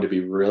 we wanted to be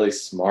really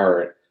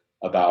smart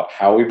about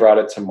how we brought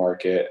it to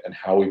market and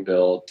how we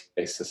built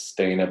a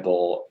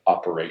sustainable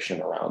operation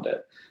around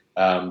it.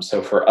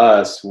 So for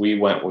us, we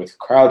went with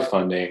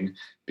crowdfunding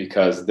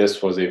because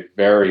this was a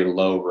very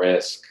low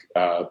risk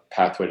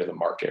pathway to the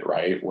market,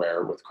 right?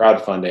 Where with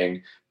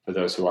crowdfunding, for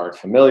those who aren't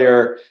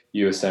familiar,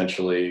 you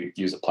essentially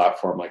use a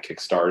platform like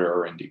Kickstarter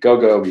or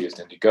Indiegogo. We used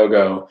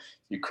Indiegogo.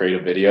 You create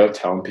a video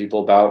telling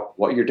people about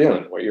what you're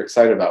doing, what you're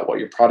excited about, what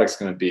your product's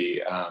going to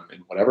be, in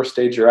whatever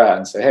stage you're at,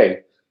 and say, hey,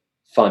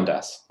 fund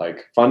us,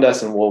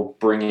 and we'll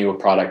bring you a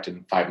product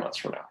in 5 months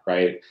from now,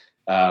 right?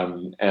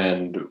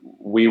 And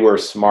we were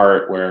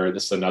smart, where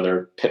this is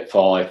another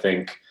pitfall I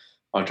think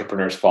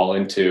entrepreneurs fall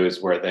into,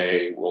 is where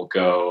they will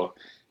go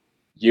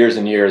years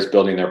and years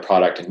building their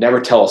product and never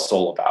tell a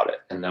soul about it.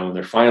 And then when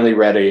they're finally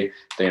ready,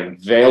 they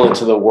unveil it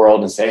to the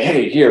world and say,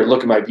 hey, here,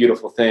 look at my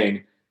beautiful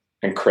thing.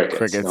 And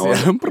crickets. No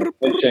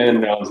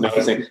one's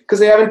noticing because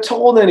they haven't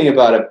told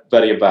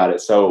anybody about it.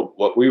 So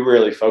what we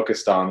really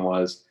focused on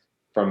was,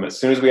 from as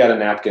soon as we had a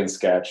napkin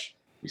sketch,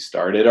 we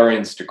started our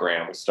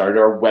Instagram, we started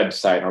our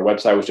website. And our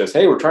website was just,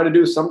 hey, we're trying to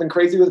do something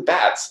crazy with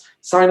bats.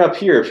 Sign up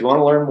here if you want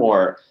to learn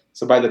more.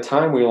 So by the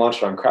time we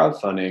launched on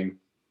crowdfunding,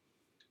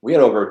 we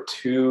had over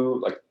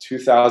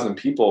 2,000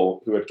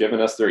 people who had given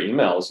us their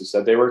emails who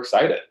said they were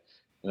excited.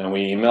 And then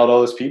we emailed all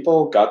those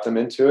people, got them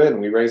into it, and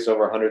we raised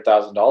over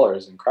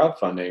 $100,000 in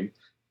crowdfunding,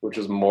 which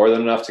was more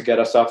than enough to get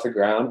us off the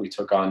ground. We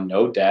took on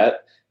no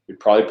debt. We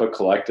probably put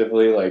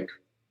collectively like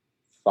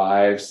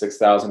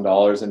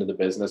 $5,000-$6,000 into the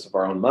business of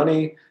our own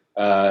money.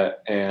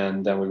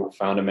 And then we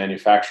found a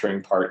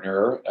manufacturing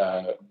partner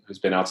who's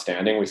been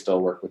outstanding. We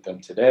still work with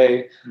them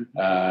today.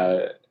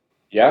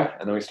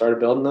 And then we started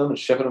building them and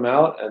shipping them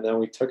out, and then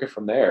we took it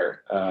from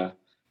there. I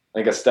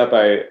think a step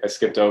I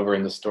skipped over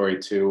in the story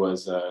too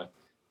was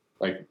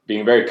like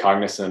being very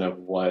cognizant of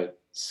what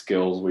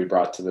skills we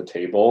brought to the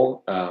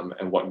table,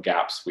 and what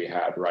gaps we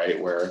had,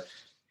 right? Where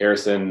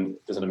Harrison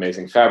is an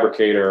amazing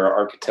fabricator,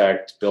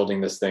 architect,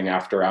 building this thing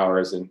after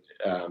hours in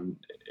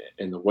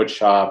the wood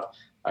shop.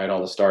 I had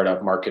all the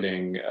startup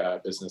marketing,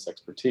 business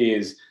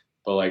expertise,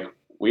 but like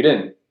we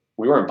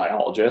weren't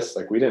biologists.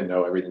 Like, we didn't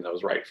know everything that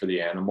was right for the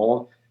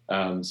animal.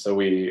 So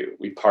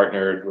we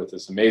partnered with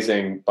this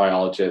amazing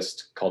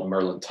biologist called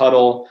Merlin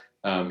Tuttle.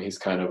 He's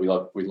kind of,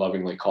 we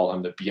lovingly call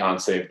him the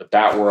Beyonce of the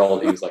bat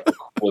world. He's like the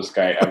coolest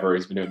guy ever.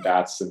 He's been doing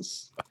bats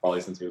since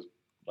he was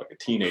like a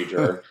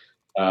teenager.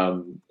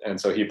 And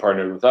so he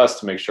partnered with us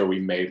to make sure we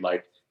made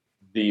like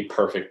the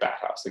perfect bat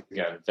house.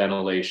 Again,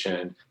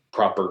 ventilation,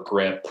 proper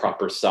grip,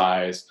 proper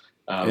size,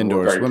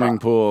 indoor swimming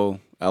pool,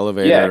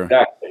 elevator. Yeah,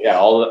 exactly. Yeah,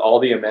 all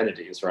the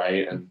amenities,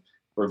 right? And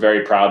we're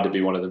very proud to be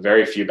one of the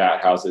very few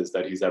bat houses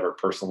that he's ever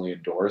personally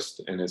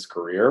endorsed in his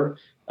career.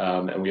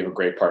 And we have a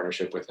great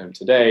partnership with him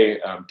today.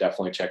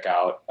 Definitely check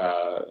out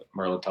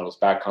Merlin Tuttle's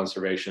Bat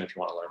Conservation if you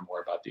want to learn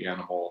more about the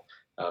animal.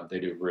 They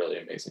do really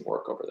amazing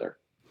work over there.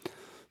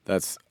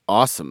 That's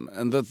awesome.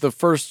 And the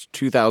first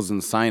 2,000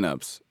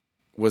 signups,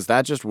 was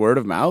that just word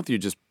of mouth? You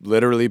just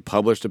literally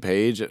published a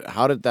page?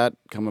 How did that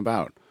come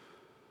about?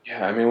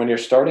 Yeah, I mean, when you're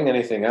starting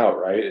anything out,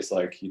 right, it's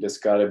like you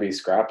just got to be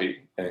scrappy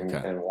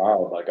and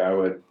wild. Like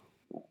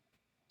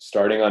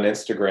starting on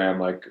Instagram,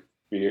 like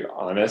be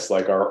honest,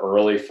 like our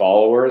early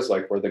followers,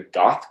 like we're the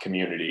goth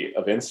community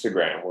of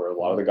Instagram, where a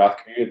lot of the goth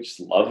community just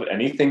love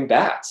anything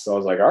bats. So I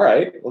was like, all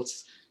right,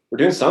 we're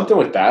doing something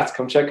with bats.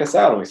 Come check us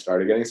out. And we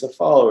started getting some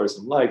followers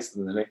and likes,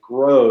 and then it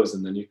grows.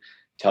 And then you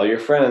tell your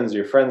friends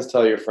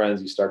tell your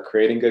friends, you start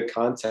creating good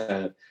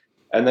content,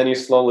 and then you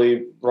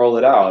slowly roll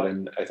it out.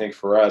 And I think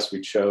for us,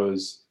 we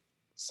chose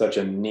such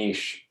a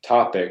niche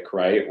topic,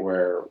 right,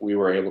 where we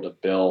were able to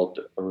build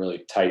a really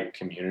tight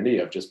community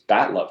of just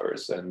bat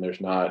lovers. And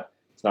it's not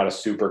a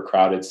super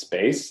crowded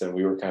space. And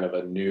we were kind of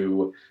a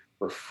new,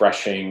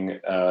 refreshing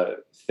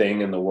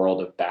thing in the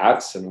world of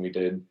bats.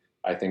 And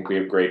I think we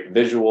have great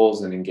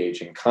visuals and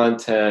engaging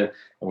content,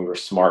 and we were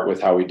smart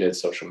with how we did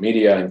social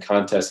media and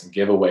contests and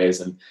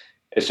giveaways. And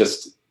it's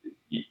just,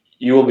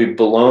 you will be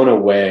blown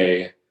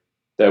away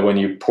that when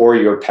you pour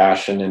your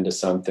passion into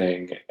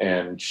something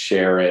and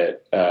share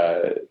it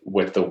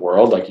with the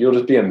world, like you'll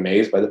just be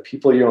amazed by the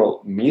people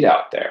you'll meet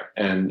out there.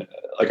 And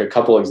like a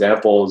couple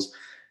examples,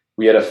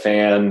 we had a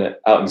fan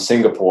out in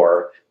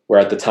Singapore where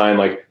at the time,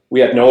 like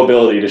we had no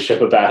ability to ship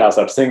a bat house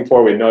out to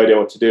Singapore. We had no idea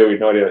what to do. We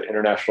had no idea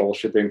international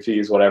shipping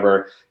fees,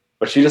 whatever,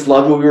 but she just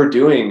loved what we were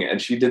doing.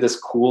 And she did this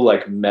cool,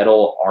 like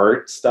metal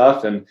art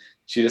stuff. And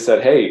she just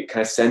said, hey,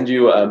 can I send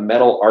you a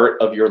metal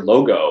art of your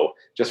logo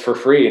just for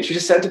free? And she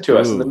just sent it to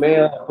us in the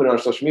mail, put it on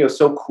social media. It was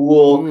so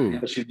cool.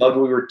 But she loved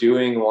what we were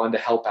doing, wanted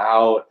to help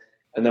out.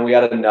 And then we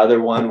had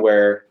another one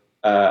where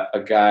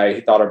a guy,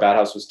 he thought our bat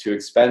house was too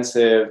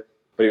expensive,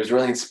 but he was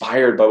really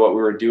inspired by what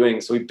we were doing.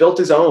 So he built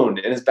his own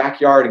in his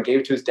backyard and gave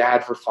it to his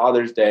dad for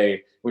Father's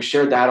Day. We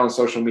shared that on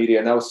social media,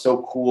 and that was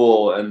so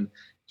cool. And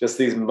just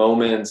these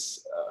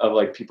moments of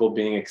like people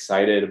being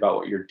excited about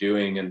what you're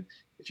doing. And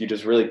if you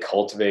just really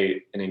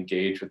cultivate and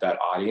engage with that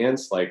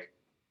audience, like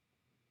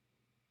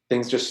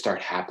things just start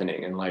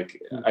happening. And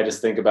like, I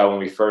just think about when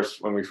we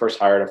first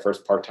hired our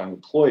first part-time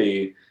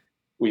employee,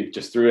 we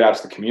just threw it out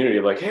to the community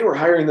of like, hey, we're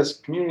hiring this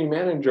community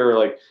manager,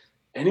 like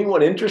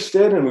anyone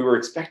interested? And we were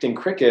expecting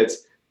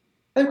crickets.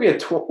 I think we had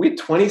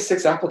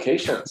 26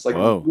 applications, like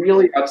Whoa.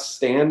 Really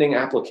outstanding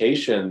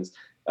applications.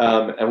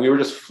 And we were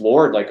just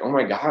floored, like, oh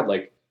my God,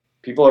 like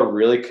people are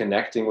really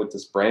connecting with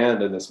this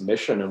brand and this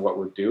mission and what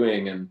we're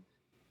doing. And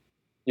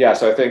yeah,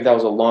 so I think that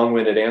was a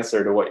long-winded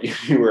answer to what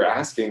you were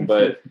asking,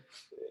 but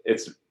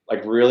it's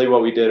like really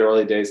what we did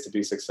early days to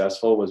be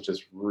successful was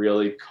just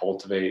really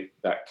cultivate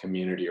that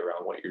community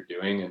around what you're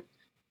doing, and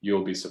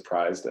you'll be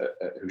surprised at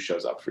who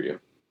shows up for you.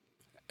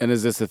 And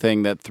is this a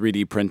thing that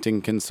 3D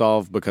printing can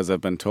solve? Because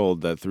I've been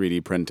told that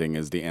 3D printing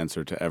is the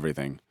answer to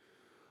everything.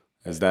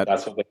 Is that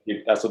that's what they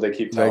keep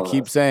telling us. They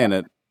keep saying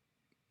it.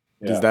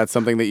 Yeah. Is that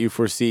something that you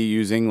foresee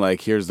using?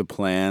 Like, here's the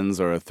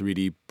plans or a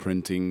 3D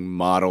printing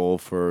model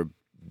for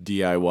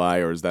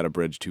DIY, or is that a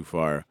bridge too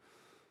far?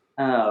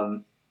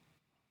 Not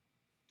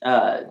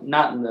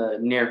in the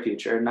near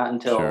future, not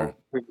until Sure.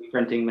 3D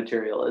printing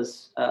material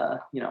is,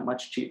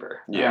 much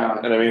cheaper. Yeah.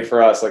 And I mean,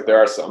 for us, like there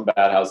are some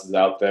bat houses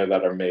out there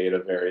that are made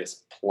of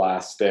various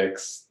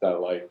plastics that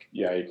like,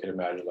 yeah, you could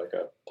imagine like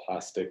a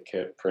plastic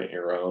kit, print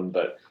your own.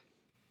 But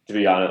to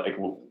be honest, like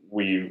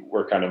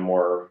we're kind of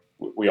more,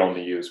 we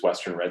only use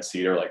Western red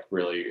cedar, like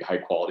really high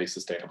quality,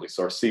 sustainably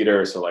sourced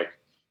cedar. So like,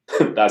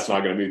 that's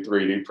not going to be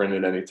 3D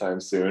printed anytime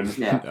soon.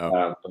 Yeah.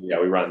 But yeah,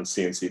 we run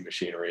CNC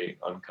machinery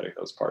on cutting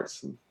those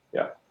parts. And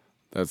yeah.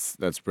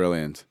 That's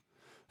brilliant.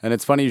 And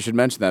it's funny you should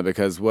mention that,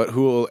 because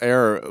who will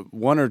air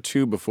 1 or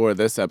 2 before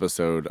this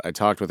episode, I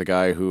talked with a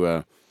guy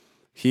who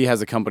he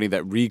has a company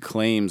that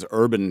reclaims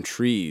urban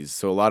trees.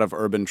 So a lot of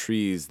urban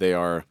trees, they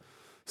are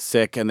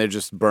sick and they're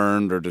just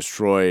burned or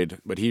destroyed,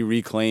 but he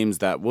reclaims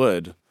that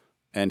wood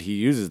and he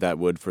uses that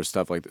wood for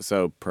stuff like that.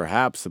 So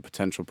perhaps a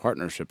potential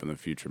partnership in the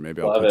future.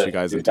 Maybe I'll put you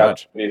guys in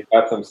touch. We've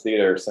got some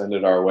cedar. Send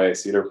it our way.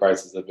 Cedar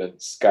prices have been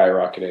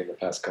skyrocketing the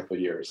past couple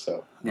of years.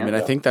 So I mean, I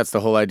think that's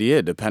the whole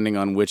idea, depending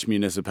on which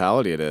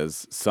municipality it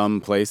is.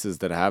 Some places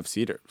that have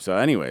cedar. So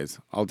anyways,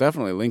 I'll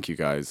definitely link you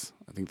guys.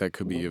 I think that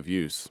could be of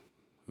use.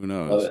 Who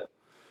knows? Love it.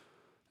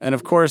 And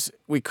of course,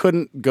 we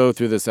couldn't go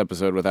through this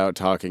episode without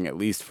talking at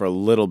least for a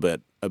little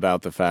bit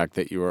about the fact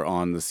that you were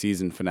on the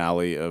season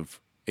finale of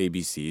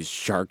ABC's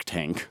Shark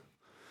Tank.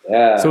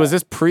 Yeah. So is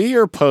this pre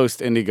or post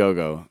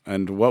Indiegogo?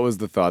 And what was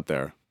the thought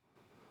there?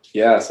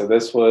 Yeah, so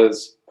this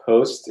was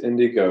post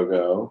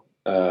Indiegogo.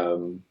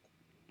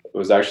 It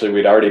was actually,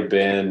 we'd already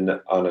been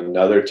on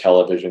another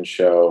television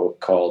show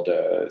called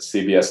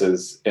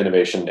CBS's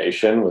Innovation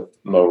Nation with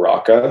Mo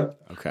Rocca.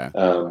 Okay.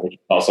 Which was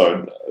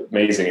also an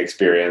amazing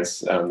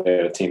experience. They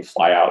had a team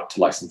fly out to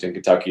Lexington,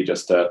 Kentucky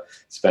just to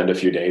spend a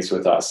few days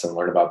with us and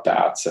learn about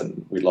bats.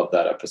 And we loved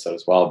that episode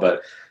as well.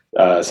 But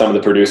some of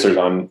the producers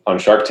on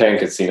Shark Tank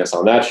had seen us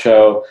on that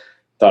show,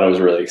 thought it was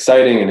really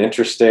exciting and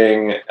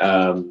interesting.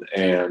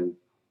 And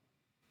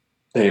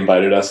they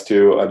invited us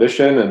to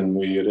audition, and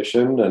we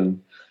auditioned,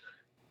 and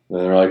And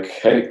they're like,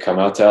 hey, come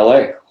out to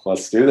LA.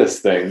 Let's do this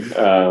thing.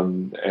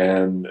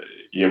 And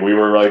yeah, we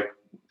were like,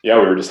 we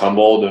were just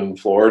humbled and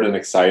floored and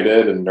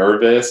excited and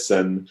nervous.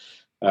 And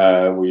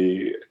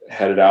we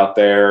headed out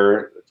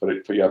there,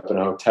 put you up in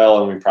a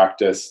hotel, and we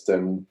practiced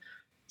and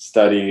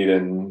studied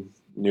and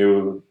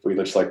knew we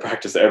just like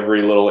practice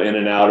every little in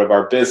and out of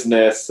our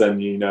business.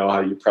 And you know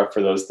how you prep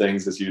for those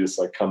things is you just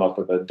like come up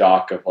with a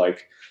doc of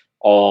like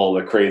all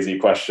the crazy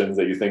questions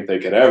that you think they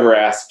could ever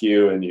ask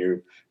you, and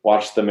you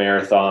watch the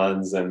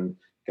marathons and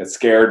get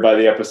scared by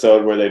the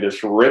episode where they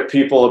just rip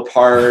people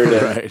apart.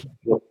 Right.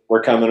 And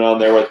we're coming on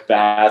there with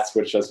bats,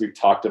 which, as we've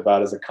talked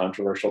about, is a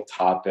controversial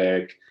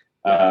topic.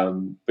 But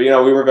you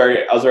know,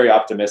 I was very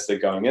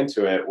optimistic going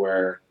into it,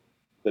 where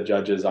the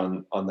judges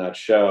on that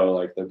show,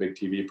 like the big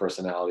TV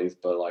personalities,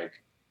 but like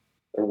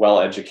they're well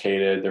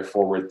educated, they're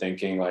forward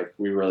thinking. Like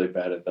we really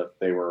betted that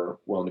they were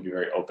willing to be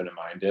very open and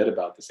minded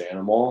about this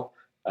animal.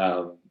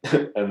 And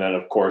then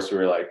of course we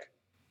were like,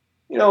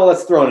 you know,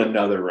 let's throw in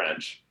another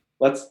wrench.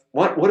 What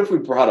if we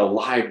brought a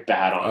live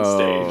bat on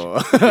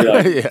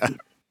stage?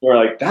 We're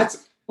like,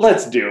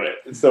 let's do it.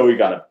 And so we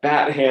got a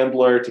bat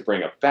handler to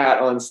bring a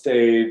bat on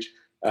stage.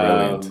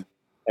 And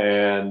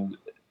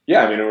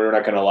yeah, I mean, we're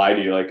not going to lie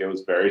to you. Like, it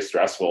was very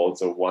stressful.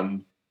 It's a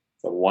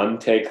one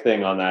take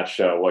thing on that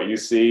show. What you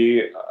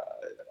see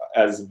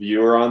as a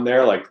viewer on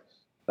there, like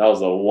that was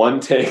the one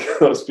take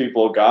those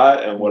people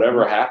got, and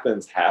whatever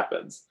happens.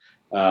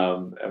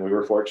 And we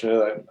were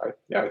fortunate.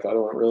 I thought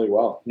it went really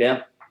well.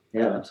 Yeah,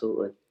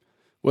 absolutely.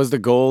 Was the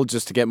goal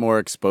just to get more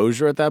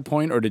exposure at that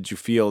point, or did you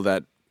feel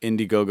that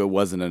Indiegogo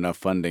wasn't enough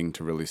funding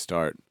to really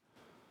start?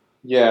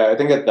 Yeah, I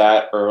think at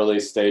that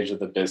early stage of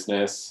the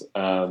business,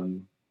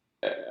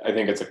 I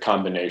think it's a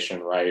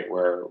combination, right?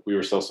 Where we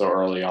were still so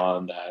early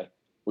on that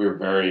we were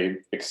very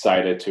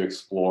excited to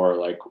explore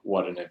like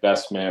what an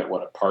investment,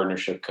 what a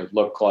partnership could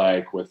look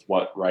like with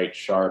what right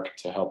shark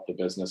to help the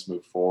business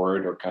move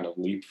forward or kind of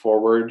leap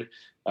forward.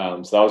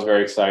 So that was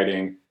very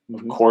exciting.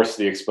 Of course,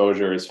 the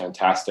exposure is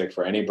fantastic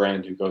for any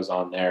brand who goes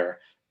on there.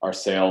 Our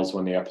sales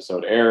when the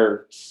episode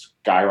aired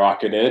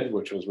skyrocketed,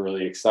 which was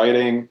really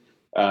exciting.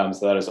 So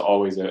that is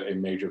always a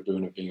major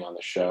boon of being on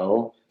the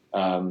show.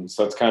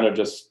 So it's kind of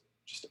just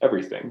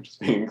everything, just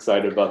being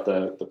excited about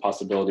the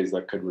possibilities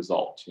that could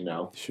result, you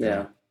know?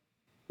 Sure.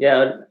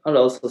 Yeah. I'd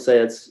also say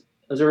it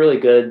was a really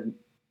good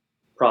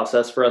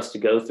process for us to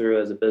go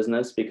through as a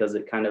business, because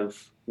it kind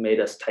of made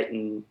us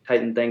tighten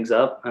things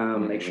up,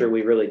 make sure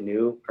we really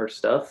knew our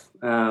stuff.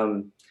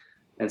 And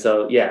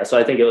so, so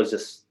I think it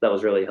was that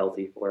was really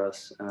healthy for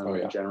us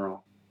in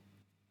general.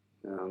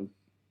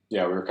 We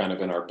were kind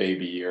of in our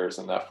baby years,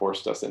 and that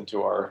forced us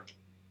into our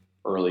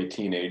early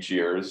teenage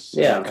years,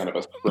 kind of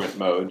a sprint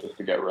mode just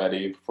to get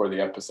ready before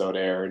the episode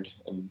aired.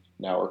 And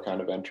now we're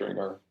kind of entering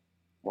our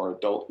more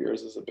adult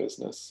years as a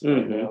business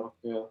right now.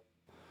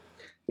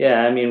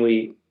 Yeah. I mean,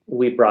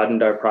 we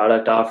broadened our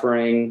product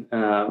offering.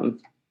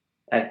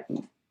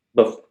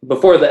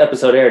 Before the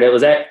episode aired, it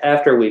was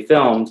after we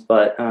filmed,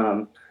 but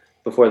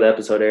before the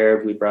episode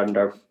aired, we broadened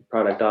our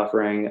product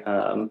offering.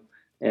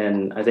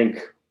 And I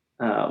think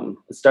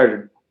it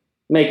started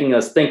making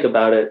us think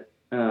about it.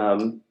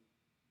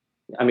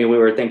 I mean, we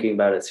were thinking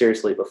about it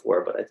seriously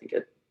before, but I think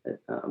it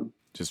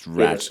just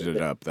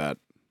ratcheted up that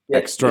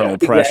external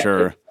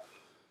pressure. Exactly.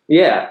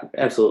 Yeah,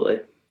 absolutely.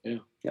 Yeah.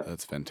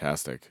 That's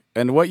fantastic.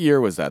 And what year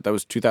was that? That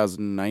was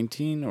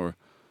 2019 or?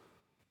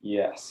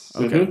 Yes.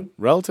 Okay.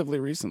 Relatively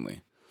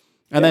recently.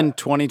 And then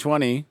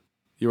 2020,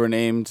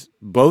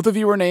 both of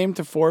you were named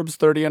to Forbes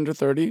 30 Under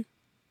 30.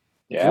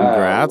 Yeah.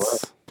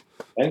 Congrats.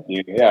 Thank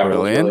you. Yeah.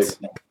 Brilliant.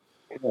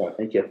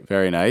 Thank you.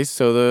 Very nice.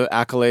 So the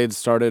accolades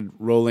started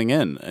rolling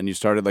in, and you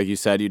started, like you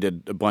said, you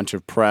did a bunch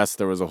of press.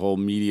 There was a whole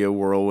media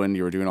whirlwind.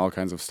 You were doing all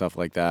kinds of stuff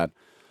like that.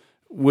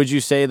 Would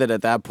you say that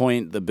at that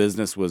point the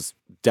business was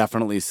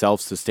definitely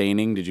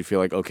self-sustaining? Did you feel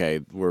like, okay,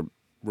 we're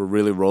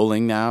really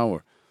rolling now?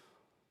 Or?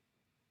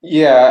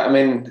 Yeah, I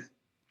mean,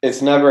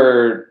 it's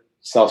never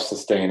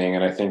self-sustaining,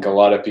 and I think a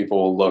lot of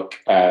people look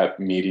at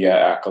media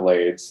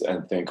accolades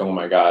and think, oh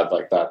my God,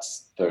 like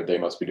they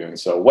must be doing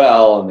so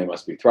well and they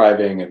must be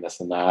thriving and this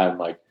and that. And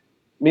like,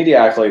 media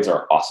accolades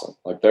are awesome.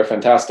 Like, they're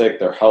fantastic,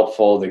 they're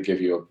helpful, they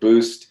give you a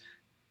boost,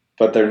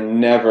 but they're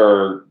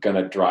never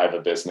gonna drive a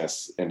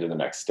business into the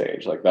next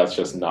stage. Like, that's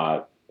just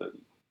not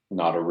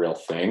a real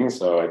thing.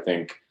 So I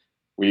think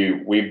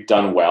we've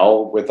done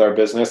well with our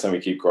business and we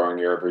keep growing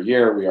year over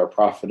year. We are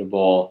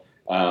profitable.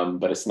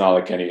 But it's not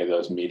like any of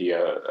those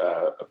media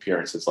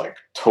appearances like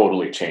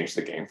totally changed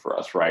the game for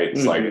us, right?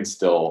 It's like, it's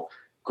still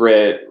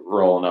grit,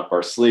 rolling up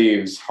our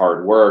sleeves,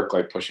 hard work,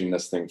 like pushing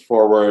this thing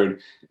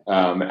forward.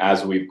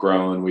 As we've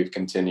grown, we've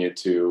continued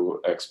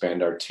to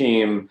expand our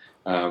team.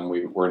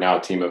 We're now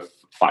a team of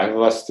 5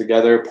 of us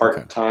together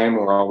part-time.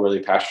 We're all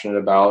really passionate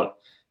about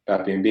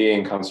B&B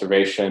and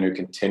conservation, who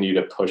continue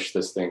to push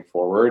this thing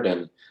forward.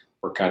 And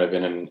we're kind of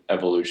in an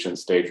evolution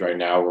stage right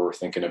now where we're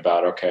thinking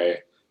about, okay,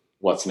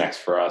 what's next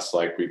for us?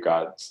 Like, we've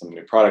got some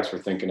new products we're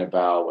thinking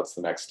about. What's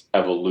the next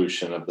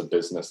evolution of the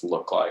business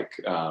look like?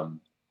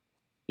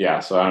 yeah,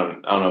 so I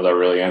don't know if that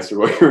really answered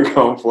what you were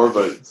going for,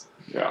 but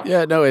yeah.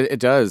 Yeah, no, it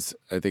does.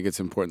 I think it's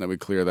important that we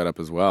clear that up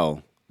as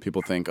well.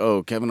 People think,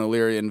 oh, Kevin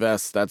O'Leary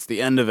invests, that's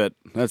the end of it.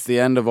 That's the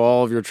end of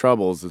all of your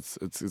troubles.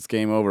 It's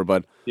game over.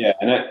 But yeah,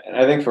 and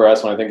I think for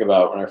us, when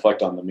I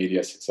reflect on the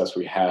media success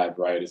we had,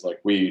 right, is like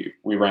we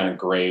ran a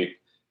great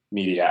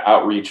media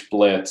outreach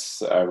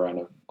blitz.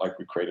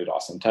 We created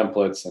awesome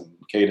templates and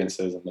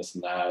cadences and this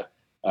and that.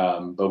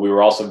 But we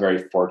were also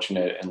very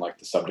fortunate in like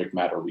the subject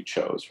matter we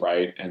chose,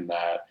 right? And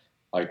that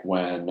like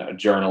when a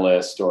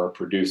journalist or a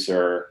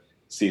producer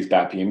sees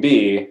Bat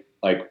B&B,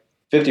 like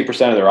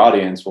 50% of their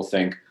audience will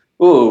think,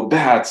 ooh,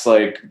 bats,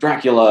 like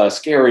Dracula,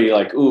 scary,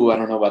 like, ooh, I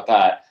don't know about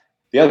that.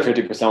 The other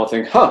 50% will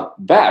think,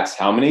 bats,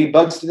 how many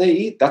bugs do they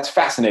eat? That's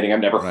fascinating. I've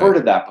never heard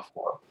of that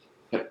before.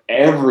 But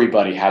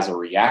everybody has a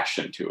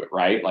reaction to it,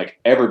 right? Like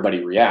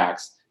everybody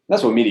reacts.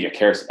 That's what media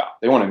cares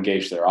about. They want to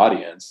engage their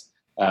audience.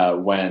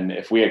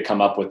 If we had come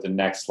up with the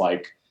next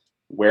like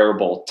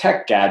wearable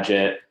tech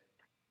gadget,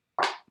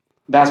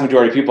 vast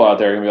majority of people out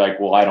there are gonna be like,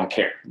 well, I don't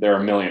care. There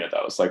are a million of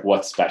those. Like,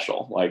 what's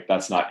special? Like,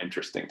 that's not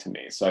interesting to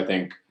me. So I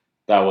think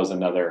that was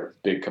another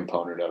big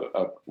component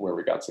of where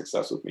we got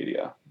success with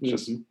media,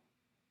 just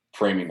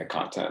framing the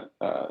content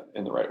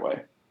in the right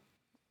way.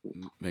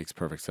 Makes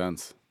perfect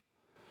sense.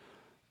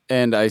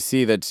 And I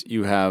see that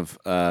you have,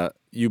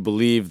 you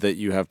believe that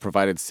you have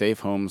provided safe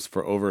homes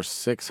for over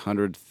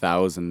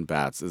 600,000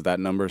 bats. Is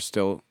that number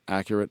still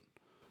accurate,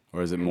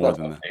 or is it more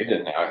than that?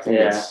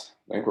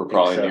 I think we're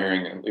probably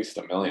nearing at least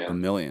 1 million.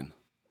 1 million.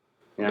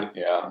 Yeah,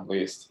 at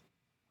least.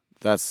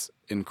 That's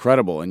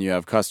incredible. And you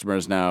have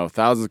customers now,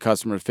 thousands of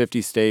customers,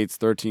 50 states,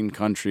 13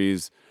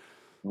 countries.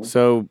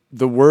 So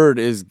the word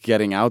is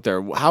getting out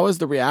there. How has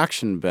the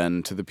reaction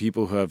been to the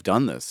people who have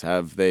done this?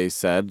 Have they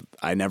said,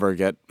 I never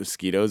get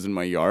mosquitoes in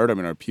my yard? I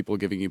mean, are people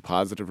giving you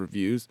positive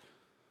reviews?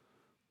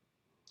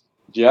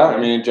 Yeah, I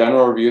mean,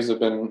 general reviews have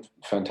been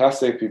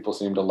fantastic. People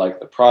seem to like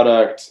the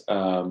product.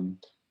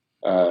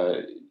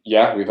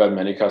 We've had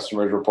many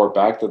customers report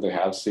back that they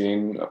have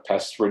seen a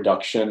pest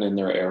reduction in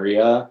their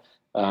area.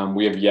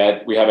 We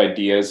have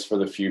ideas for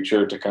the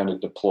future to kind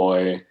of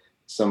deploy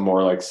some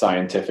more like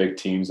scientific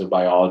teams of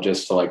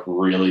biologists to like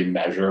really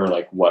measure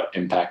like what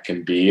impact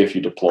can be if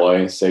you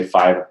deploy, say,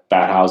 5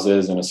 bat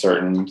houses in a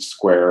certain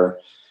square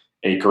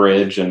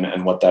acreage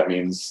and what that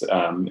means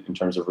in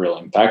terms of real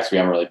impacts. We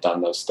haven't really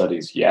done those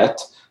studies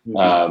yet.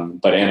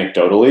 But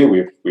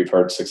anecdotally, we've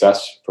heard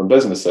success from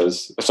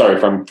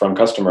from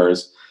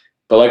customers.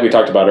 But like we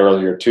talked about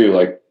earlier too,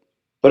 like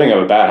putting up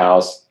a bat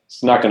house,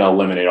 it's not going to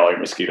eliminate all your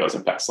mosquitoes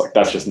and pests. Like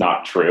that's just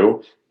not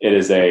true. It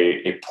is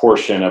a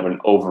portion of an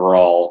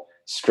overall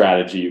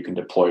strategy you can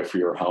deploy for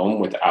your home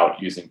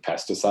without using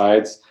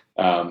pesticides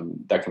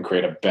that can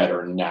create a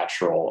better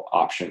natural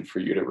option for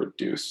you to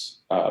reduce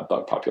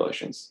bug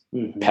populations,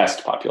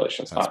 pest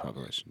populations, not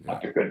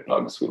the good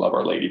bugs. We love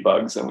our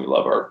ladybugs and we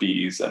love our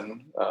bees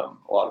and a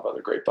lot of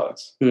other great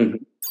bugs.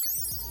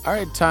 All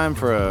right, time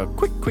for a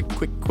quick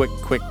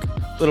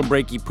little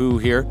breaky poo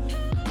here.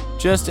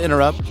 Just to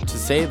interrupt to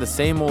say the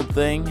same old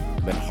thing.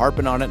 I've been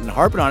harping on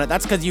it.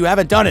 That's because you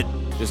haven't done it.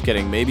 Just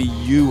kidding. Maybe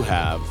you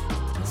have.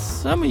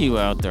 Some of you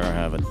out there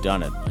haven't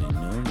done it. I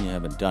know you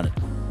haven't done it.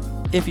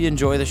 If you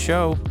enjoy the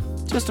show,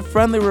 just a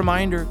friendly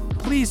reminder,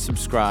 please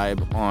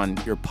subscribe on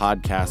your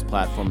podcast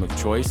platform of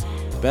choice.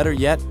 Better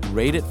yet,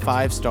 rate it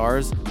 5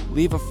 stars,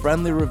 leave a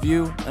friendly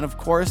review, and of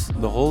course,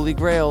 the holy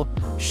grail,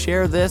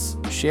 share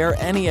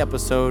any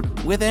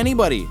episode with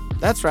anybody.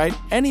 That's right,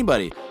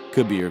 anybody.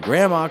 Could be your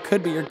grandma,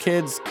 could be your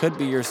kids, could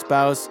be your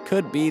spouse,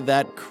 could be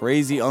that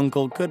crazy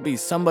uncle, could be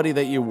somebody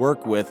that you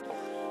work with.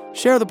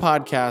 Share the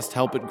podcast,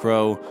 help it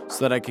grow so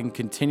that I can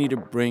continue to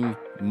bring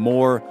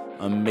more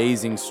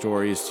amazing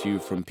stories to you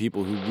from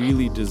people who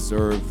really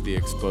deserve the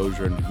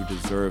exposure and who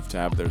deserve to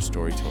have their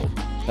story told.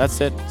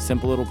 That's it.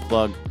 Simple little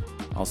plug.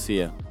 I'll see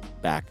you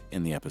back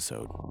in the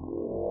episode.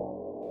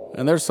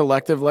 And they're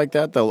selective like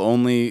that. They'll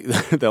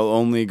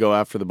only go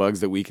after the bugs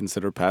that we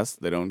consider pests.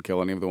 They don't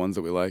kill any of the ones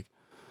that we like.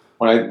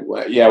 When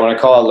I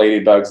call out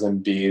ladybugs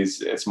and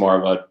bees, it's more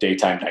of a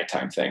daytime,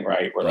 nighttime thing,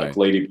 right? Where like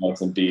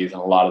ladybugs and bees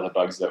and a lot of the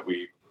bugs that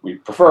we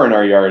prefer in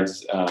our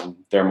yards,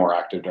 they're more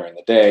active during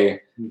the day,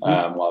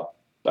 while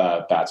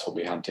bats will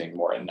be hunting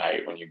more at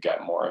night when you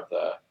get more of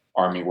the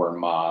armyworm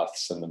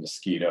moths and the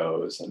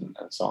mosquitoes and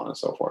so on and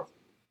so forth.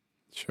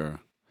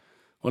 Sure.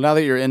 Well, now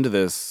that you're into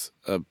this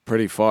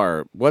pretty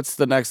far, what's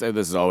the next?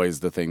 This is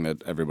always the thing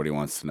that everybody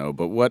wants to know,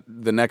 but what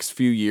the next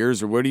few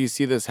years, or where do you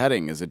see this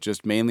heading? Is it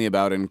just mainly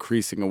about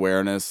increasing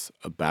awareness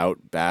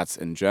about bats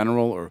in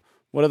general, or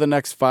what do the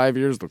next 5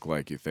 years look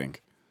like, you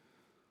think?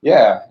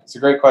 Yeah, it's a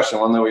great question.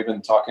 One that we've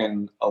been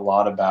talking a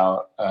lot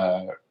about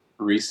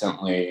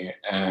recently.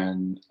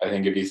 And I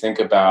think if you think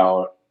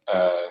about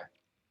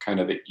kind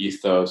of the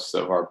ethos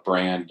of our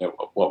brand, of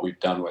what we've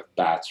done with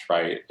bats,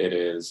 right? It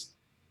is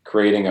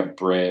creating a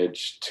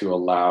bridge to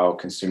allow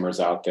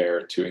consumers out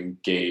there to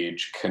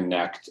engage,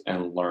 connect,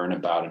 and learn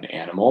about an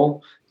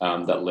animal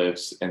that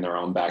lives in their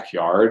own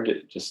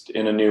backyard, just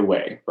in a new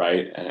way,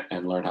 right?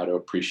 And learn how to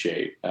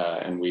appreciate.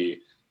 And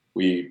we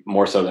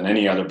more so than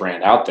any other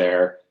brand out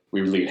there,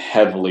 we lead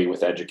heavily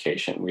with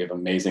education. We have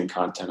amazing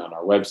content on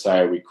our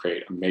website. We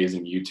create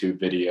amazing YouTube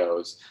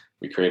videos.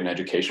 We create an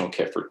educational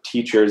kit for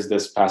teachers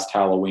this past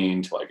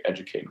Halloween to like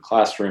educate in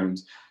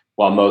classrooms,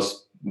 while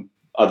most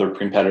other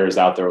competitors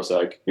out there will say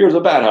like, here's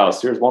a bat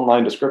house, here's one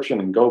line description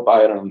and go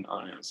buy it on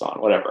Amazon,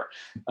 whatever.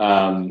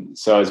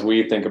 So as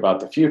we think about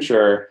the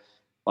future,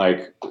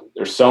 like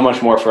there's so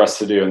much more for us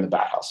to do in the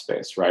bat house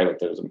space, right? Like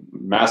there's a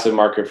massive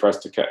market for us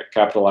to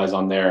capitalize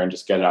on there and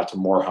just get it out to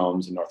more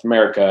homes in North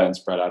America and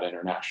spread out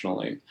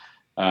internationally.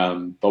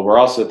 But we're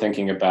also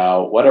thinking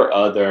about what are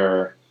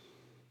other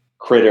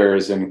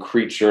critters and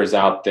creatures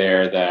out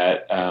there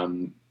that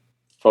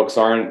folks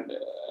aren't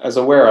as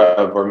aware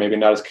of, or maybe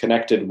not as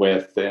connected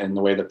with in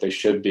the way that they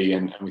should be.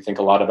 And we think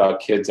a lot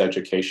about kids'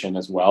 education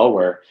as well,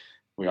 where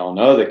we all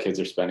know that kids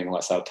are spending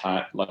less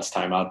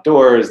time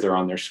outdoors. They're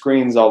on their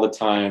screens all the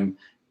time.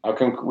 How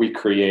can we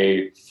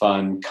create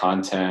fun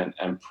content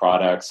and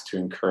products to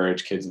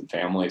encourage kids and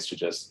families to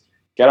just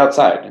get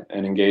outside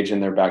and engage in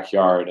their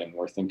backyard? And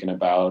we're thinking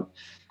about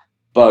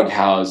bug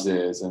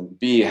houses and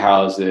bee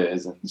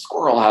houses and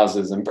squirrel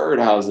houses and bird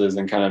houses,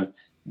 and kind of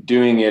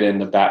doing it in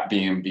the Bat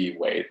B&B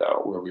way,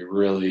 though, where we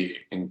really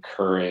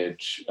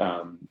encourage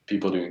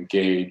people to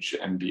engage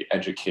and be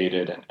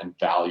educated and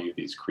value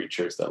these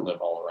creatures that live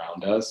all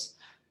around us.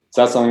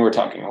 So that's something we're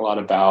talking a lot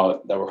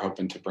about, that we're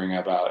hoping to bring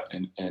about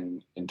in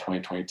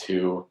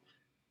 2022.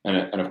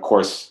 And of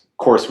course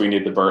we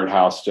need the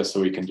birdhouse just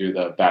so we can do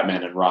the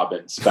Batman and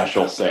Robin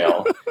special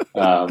sale.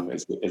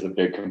 Is a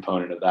big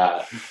component of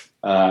that.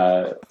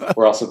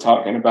 We're also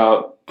talking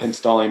about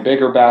installing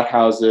bigger bat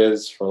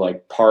houses for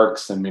like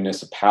parks and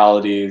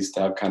municipalities to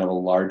have kind of a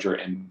larger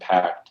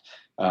impact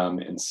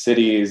in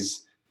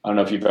cities. I don't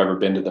know if you've ever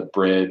been to the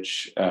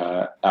bridge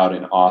out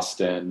in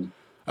Austin.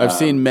 I've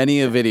seen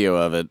many a video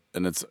of it,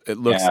 and it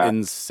looks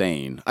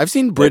insane. I've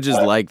seen bridges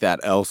like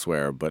that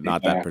elsewhere, but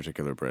not that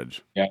particular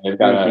bridge. Yeah, they've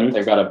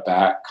got a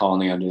bat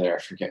colony under there. I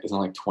forget, it's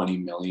like 20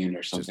 million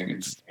or something.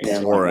 It's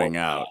pouring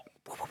out.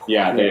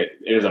 Yeah, it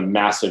is a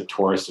massive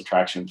tourist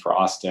attraction for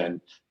Austin.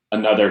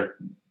 Another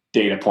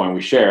data point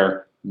we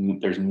share: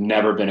 there's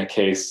never been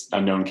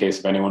a known case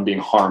of anyone being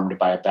harmed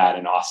by a bat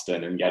in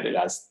Austin, and yet it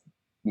has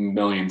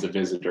millions of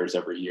visitors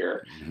every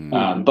year.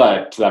 Mm-hmm.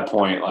 But to that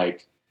point,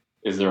 like,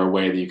 is there a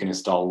way that you can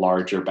install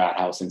larger bat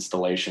house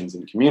installations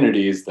in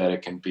communities that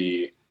it can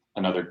be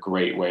another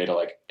great way to,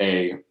 like,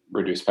 A,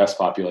 reduce pest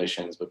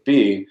populations, but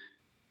B,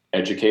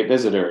 educate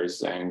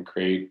visitors and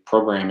create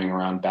programming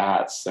around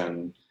bats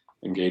and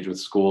engage with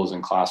schools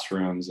and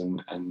classrooms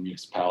and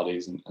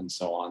municipalities and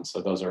so on.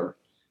 So those are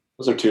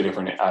two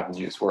different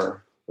avenues we're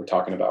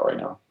talking about right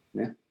now.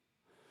 Yeah.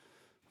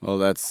 Well,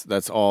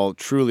 that's all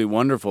truly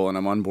wonderful, and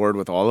I'm on board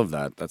with all of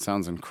that. That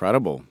sounds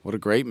incredible. What a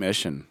great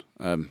mission.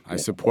 I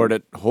support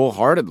it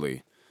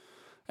wholeheartedly.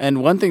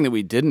 And one thing that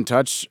we didn't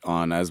touch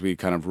on as we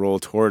kind of roll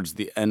towards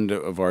the end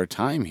of our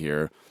time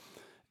here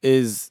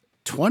is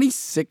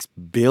 $26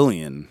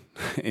 billion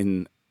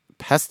in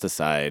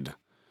pesticide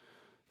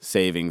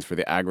savings for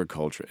the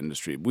agriculture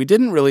industry. We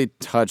didn't really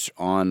touch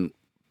on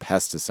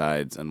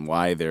pesticides and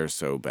why they're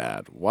so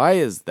bad. Why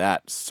is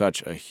that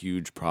such a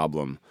huge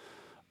problem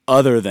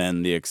other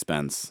than the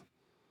expense?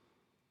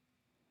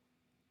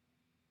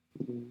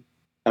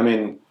 I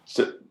mean,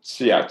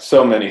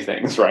 so many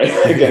things,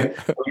 right? Again,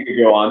 we could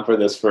go on for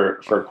this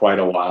for quite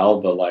a while,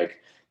 but like,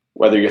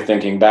 whether you're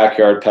thinking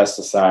backyard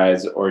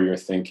pesticides or you're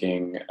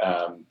thinking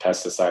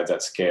pesticides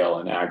at scale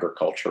in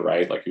agriculture,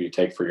 right? Like, if you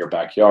take for your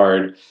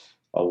backyard,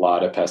 a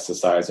lot of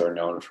pesticides are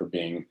known for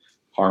being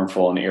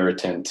harmful and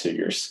irritant to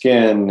your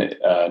skin,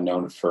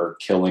 known for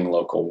killing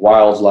local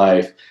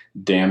wildlife,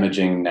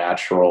 damaging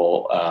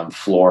natural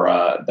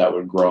flora that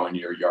would grow in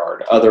your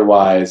yard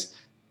otherwise.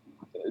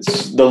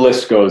 The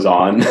list goes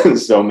on.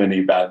 So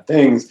many bad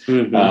things.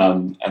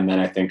 Mm-hmm. And then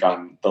I think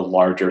on the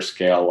larger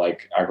scale,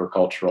 like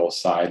agricultural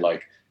side,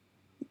 like,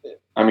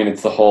 I mean,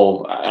 it's the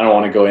whole, I don't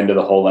want to go into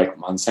the whole like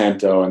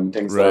Monsanto and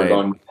things that are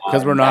going on.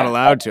 Because we're not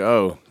allowed to.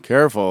 Oh,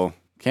 careful.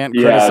 Can't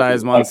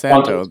criticize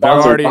Monsanto. They're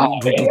already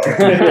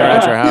they're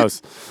at your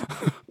house.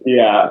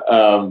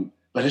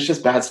 But it's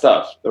just bad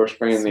stuff that we're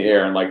spraying in the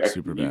air. And like,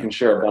 you can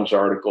share a bunch of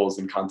articles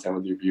and content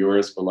with your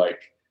viewers, but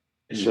like,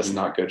 it's just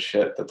not good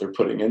shit that they're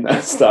putting in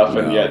that stuff.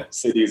 No. And yet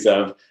cities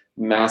have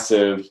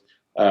massive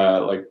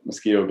like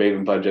mosquito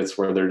abatement budgets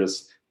where they're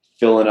just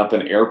filling up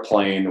an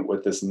airplane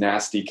with this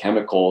nasty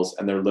chemicals,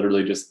 and they're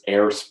literally just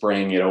air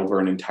spraying it over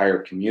an entire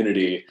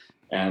community.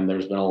 And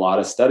there's been a lot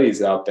of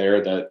studies out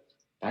there that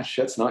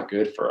shit's not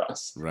good for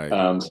us. Right.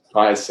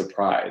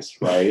 Surprise,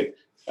 right?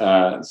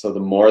 So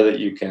the more that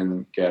you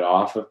can get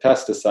off of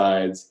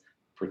pesticides,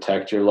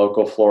 protect your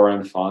local flora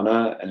and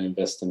fauna, and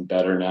invest in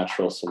better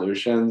natural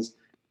solutions,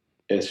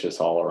 it's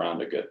just all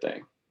around a good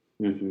thing.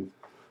 Mm-hmm.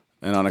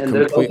 And on a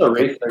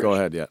complete... Go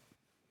ahead, yeah.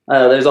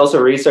 There's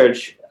also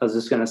research, I was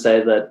just going to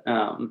say that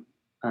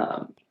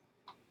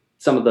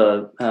some of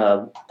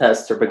the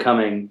pests are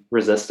becoming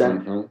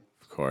resistant of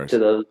course. To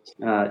those,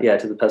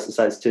 to the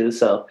pesticides too.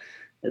 So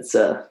it's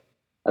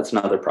that's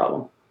another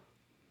problem.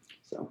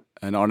 So.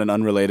 And on an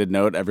unrelated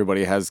note,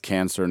 everybody has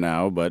cancer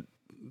now, but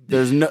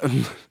There's no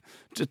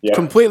Yep.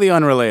 completely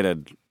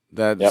unrelated.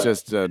 That's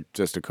Yep.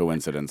 just a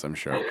coincidence, I'm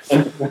sure.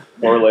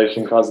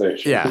 Correlation,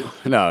 causation. Yeah,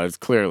 no, it's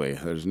clearly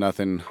there's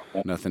nothing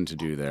to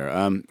do there.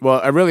 Well,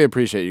 I really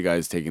appreciate you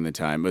guys taking the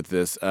time with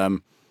this.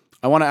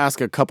 I want to ask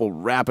a couple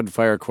rapid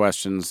fire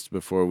questions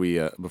before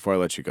I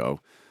let you go.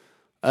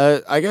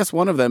 I guess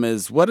one of them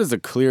is, what is a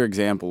clear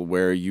example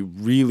where you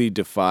really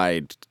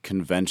defied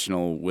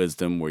conventional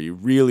wisdom, where you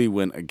really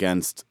went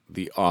against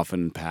the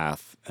often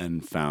path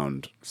and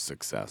found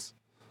success?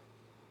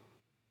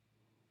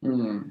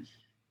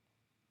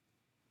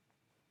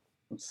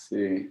 Let's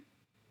see.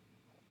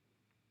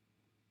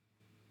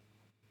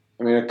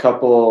 I mean, a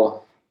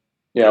couple.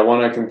 Yeah,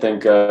 one I can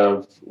think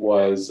of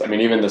was, I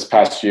mean, even this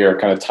past year,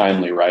 kind of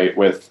timely, right,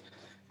 with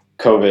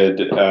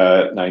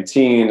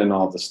COVID-19 and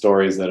all the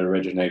stories that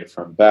originated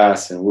from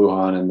BAS and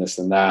Wuhan and this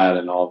and that,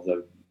 and all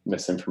the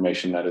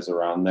misinformation that is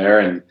around there.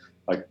 And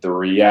like the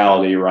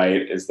reality,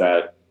 right, is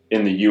that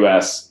in the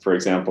US, for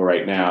example,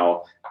 right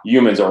now,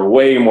 humans are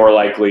way more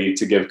likely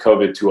to give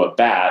COVID to a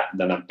bat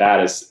than a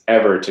bat is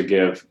ever to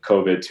give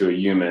COVID to a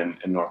human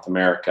in North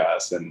America.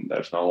 And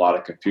there's been a lot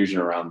of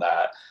confusion around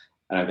that.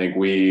 And I think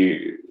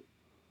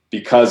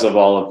because of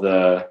all of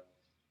the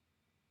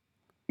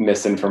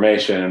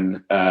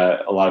misinformation,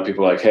 a lot of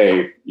people are like,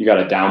 hey, you got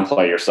to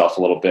downplay yourself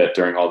a little bit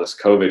during all this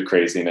COVID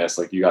craziness.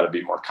 Like, you got to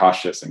be more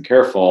cautious and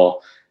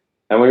careful.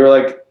 And we were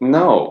like,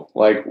 no,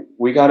 like,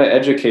 we got to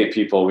educate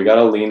people. We got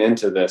to lean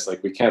into this.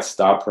 Like, we can't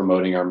stop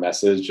promoting our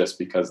message just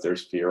because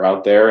there's fear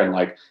out there. And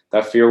like,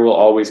 that fear will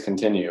always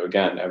continue.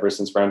 Again, ever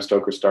since Bram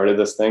Stoker started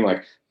this thing,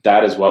 like,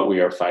 that is what we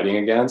are fighting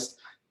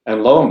against.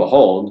 And lo and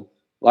behold,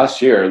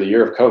 last year, the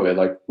year of COVID,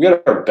 like, we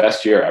had our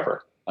best year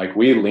ever. Like,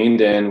 we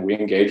leaned in, we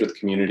engaged with the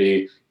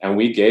community, and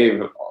we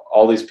gave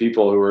all these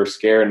people who were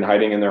scared and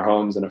hiding in their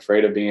homes and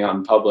afraid of being out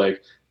in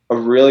public a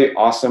really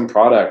awesome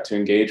product to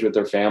engage with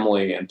their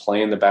family and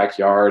play in the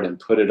backyard and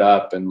put it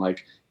up and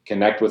like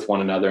connect with one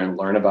another and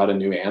learn about a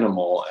new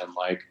animal. And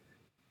like,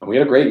 we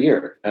had a great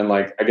year. And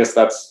like, I guess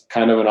that's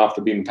kind of an off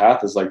the beaten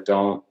path, is like,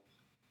 don't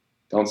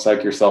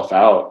psych yourself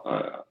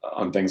out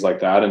on things like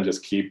that, and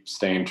just keep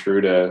staying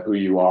true to who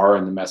you are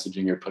and the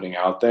messaging you're putting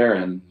out there,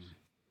 and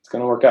it's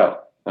going to work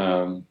out.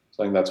 So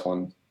I think that's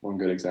one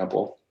good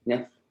example.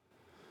 Yeah.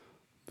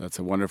 That's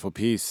a wonderful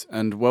piece.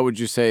 And what would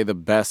you say the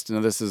best,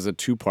 now this is a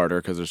two-parter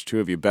because there's two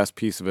of you, best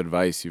piece of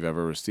advice you've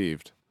ever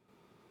received?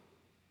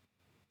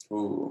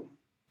 Ooh.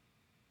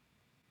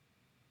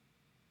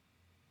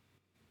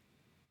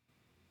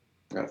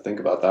 I got to think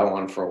about that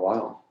one for a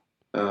while.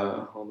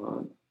 Hold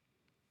on.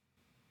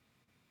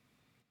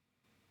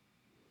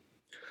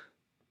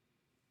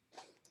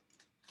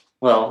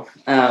 Well,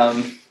 I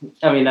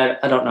mean,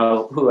 I don't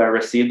know who I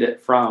received it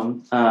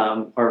from,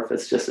 or if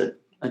it's just a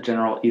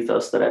general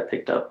ethos that I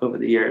picked up over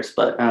the years,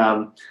 but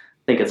I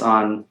think it's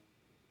on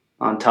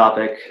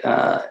topic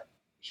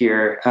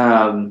here.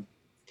 I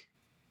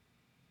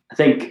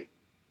think,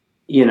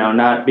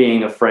 not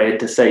being afraid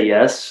to say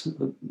yes,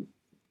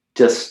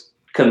 just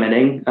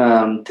committing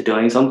to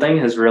doing something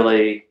has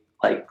really,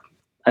 like,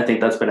 I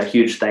think that's been a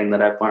huge thing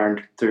that I've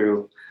learned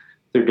through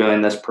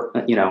doing this,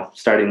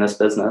 starting this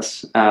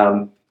business.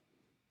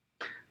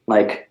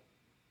 Like,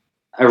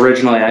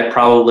 originally I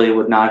probably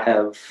would not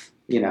have,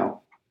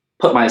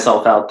 put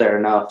myself out there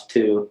enough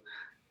to,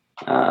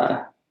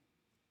 to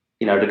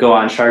go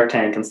on Shark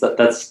Tank and stuff.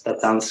 That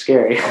sounds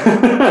scary.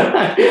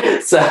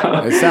 So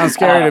it sounds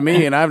scary to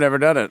me, and I've never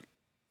done it.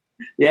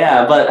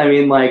 Yeah, but I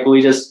mean, like,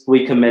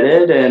 we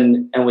committed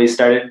and we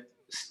started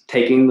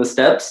taking the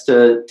steps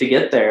to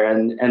get there,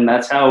 and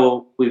that's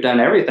how we've done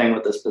everything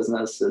with this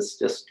business. Is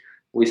just,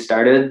 we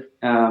started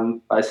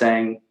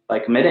by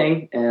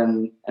committing,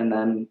 and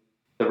then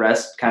the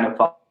rest kind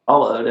of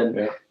followed,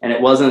 and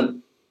it wasn't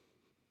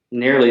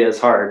nearly as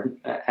hard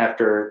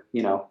after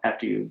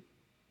you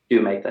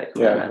do make that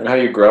commitment. Yeah, and how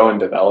you grow and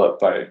develop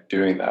by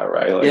doing that,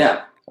 right? Like,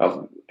 yeah.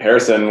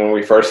 Harrison, when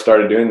we first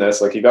started doing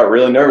this, like, he got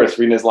really nervous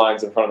reading his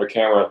lines in front of a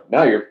camera.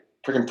 Now you're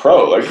freaking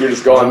pro. Like, you're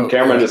just going on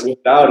camera and just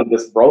get out and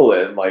just roll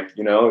it. And like,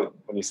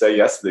 when you say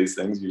yes to these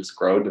things, you just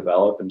grow,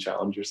 develop, and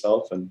challenge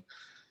yourself. And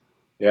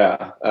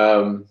yeah,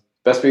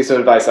 best piece of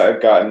advice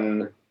I've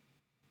gotten,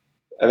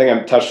 I think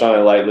I've touched on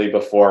it lightly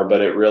before,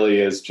 but it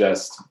really is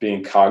just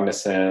being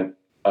cognizant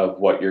of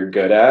what you're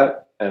good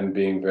at and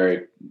being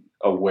very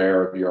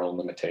aware of your own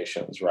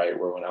limitations, right?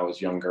 Where when I was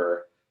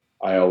younger,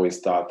 I always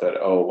thought that,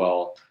 oh,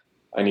 well,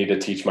 I need to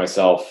teach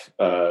myself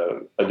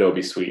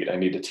Adobe Suite. I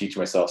need to teach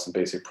myself some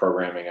basic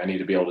programming. I need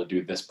to be able to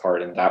do this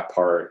part and that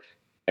part.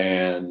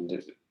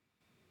 And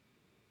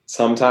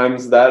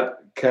sometimes that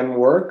can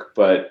work,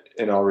 but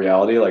in all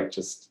reality, like,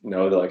 just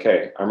know that, like,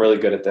 hey, I'm really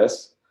good at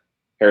this.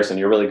 Harrison,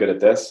 you're really good at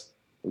this.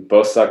 We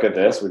both suck at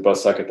this. We both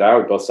suck at that.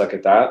 We both suck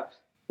at that.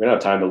 We don't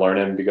have time to learn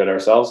it and be good at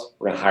ourselves.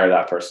 We're going to hire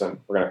that person.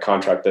 We're going to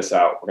contract this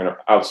out. We're going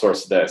to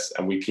outsource this.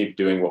 And we keep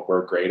doing what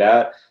we're great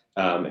at.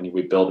 And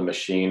we build a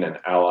machine and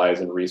allies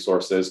and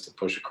resources to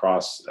push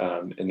across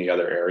in the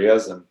other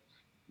areas. And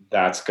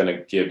that's going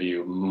to give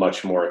you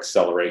much more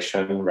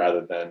acceleration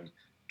rather than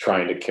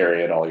trying to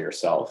carry it all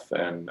yourself.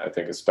 And I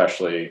think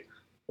especially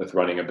with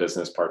running a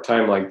business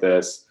part-time like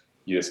this,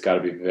 you just got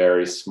to be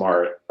very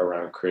smart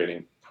around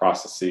creating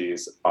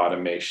processes,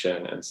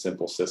 automation, and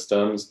simple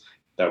systems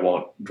that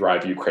won't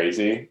drive you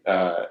crazy,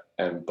 but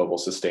will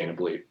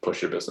sustainably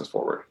push your business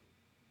forward.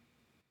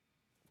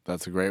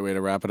 That's a great way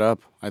to wrap it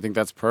up. I think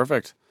that's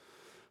perfect.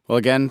 Well,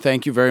 again,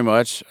 thank you very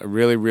much. I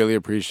really, really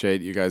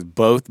appreciate you guys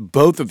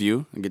both of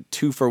you. I get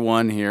 2 for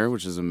 1 here,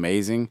 which is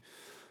amazing.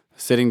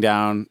 Sitting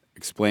down,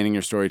 explaining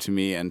your story to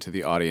me and to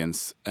the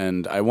audience.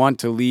 And I want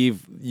to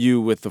leave you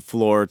with the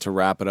floor to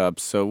wrap it up.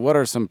 So what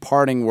are some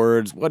parting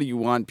words? What do you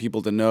want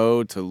people to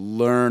know, to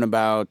learn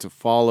about, to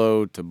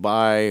follow, to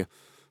buy?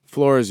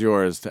 Floor is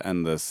yours to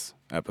end this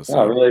episode.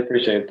 I really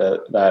appreciate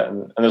that.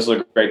 And this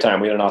was a great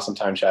time. We had an awesome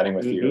time chatting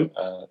with you.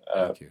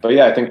 Thank you. But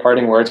yeah, I think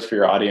parting words for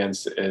your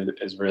audience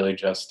is really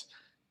just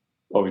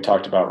what we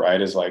talked about, right?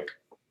 Is like,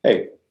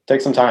 hey, take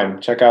some time,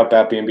 check out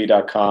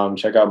batbnb.com,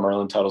 check out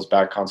Merlin Tuttle's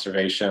Bat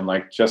Conservation.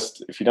 Like,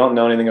 just, if you don't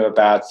know anything about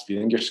bats, if you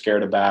think you're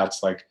scared of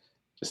bats, like,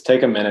 just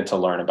take a minute to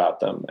learn about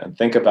them and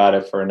think about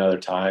it for another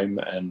time.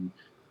 And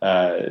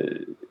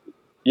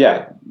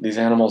yeah, these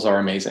animals are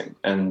amazing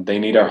and they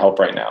need our help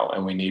right now.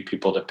 And we need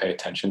people to pay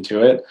attention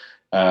to it.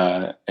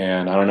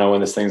 And I don't know when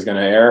this thing's going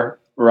to air,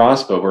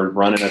 Ross, but we're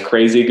running a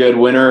crazy good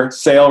winter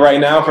sale right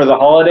now for the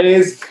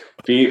holidays.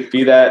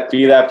 Be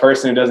that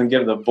person who doesn't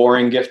give the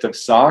boring gift of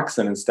socks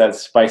and instead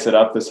spice it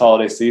up this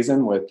holiday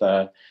season with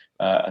a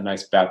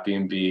nice Bat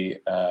B&B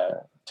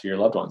to your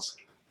loved ones.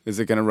 Is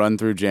it going to run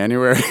through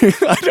January?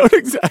 I don't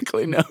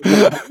exactly know.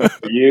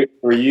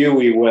 For you,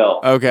 we will.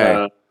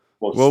 Okay.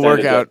 We'll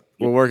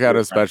work out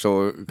a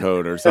special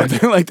code or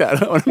something like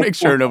that. I want to make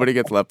sure nobody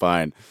gets left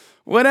behind.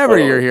 Whenever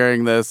you're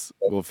hearing this,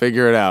 we'll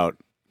figure it out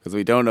because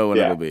we don't know when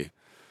it'll be.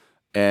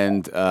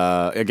 And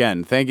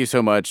again, thank you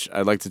so much.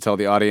 I'd like to tell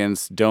the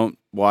audience, don't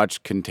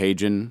watch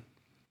Contagion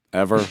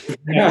ever.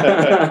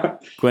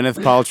 Gwyneth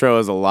Paltrow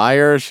is a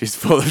liar. She's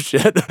full of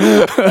shit.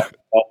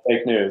 All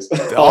fake news.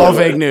 All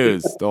fake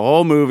news. The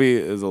whole movie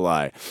is a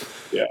lie.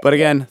 Yeah. But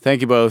again, thank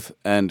you both.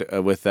 And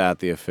with that,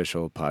 the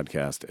official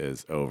podcast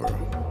is over.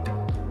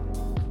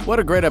 What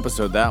a great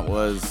episode that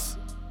was.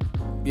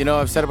 You know,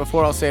 I've said it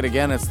before, I'll say it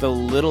again. It's the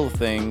little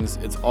things.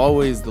 It's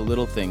always the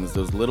little things,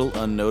 those little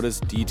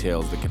unnoticed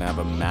details that can have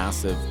a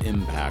massive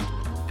impact.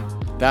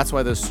 That's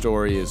why this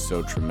story is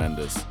so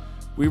tremendous.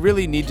 We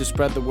really need to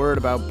spread the word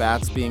about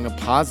bats being a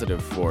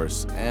positive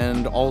force.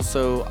 And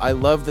also, I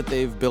love that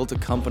they've built a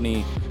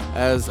company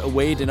as a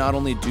way to not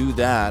only do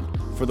that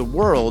for the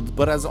world,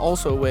 but as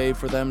also a way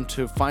for them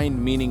to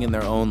find meaning in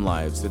their own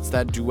lives. It's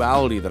that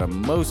duality that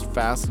I'm most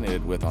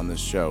fascinated with on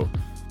this show.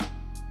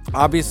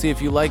 Obviously,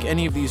 if you like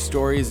any of these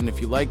stories, and if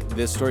you like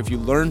this story, if you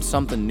learned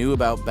something new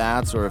about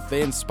bats, or if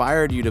they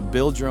inspired you to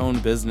build your own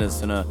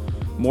business in a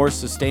more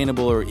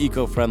sustainable or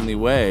eco-friendly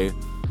way,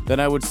 then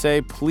I would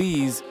say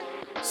please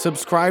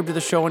subscribe to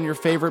the show on your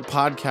favorite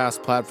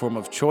podcast platform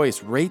of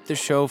choice. Rate the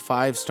show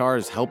 5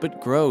 stars. Help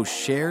it grow.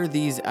 Share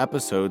these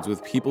episodes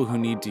with people who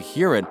need to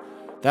hear it.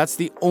 That's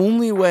the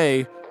only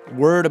way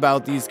word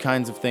about these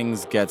kinds of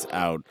things gets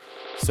out.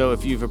 So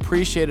if you've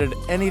appreciated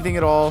anything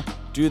at all,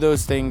 do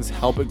those things,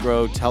 help it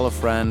grow, tell a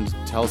friend,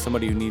 tell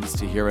somebody who needs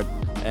to hear it.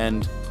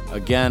 And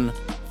again,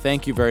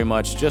 thank you very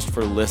much just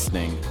for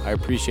listening. I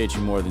appreciate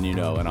you more than you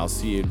know, and I'll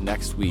see you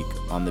next week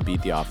on the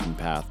Beat the Often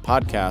Path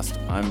podcast.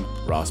 I'm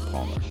Ross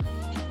Palmer.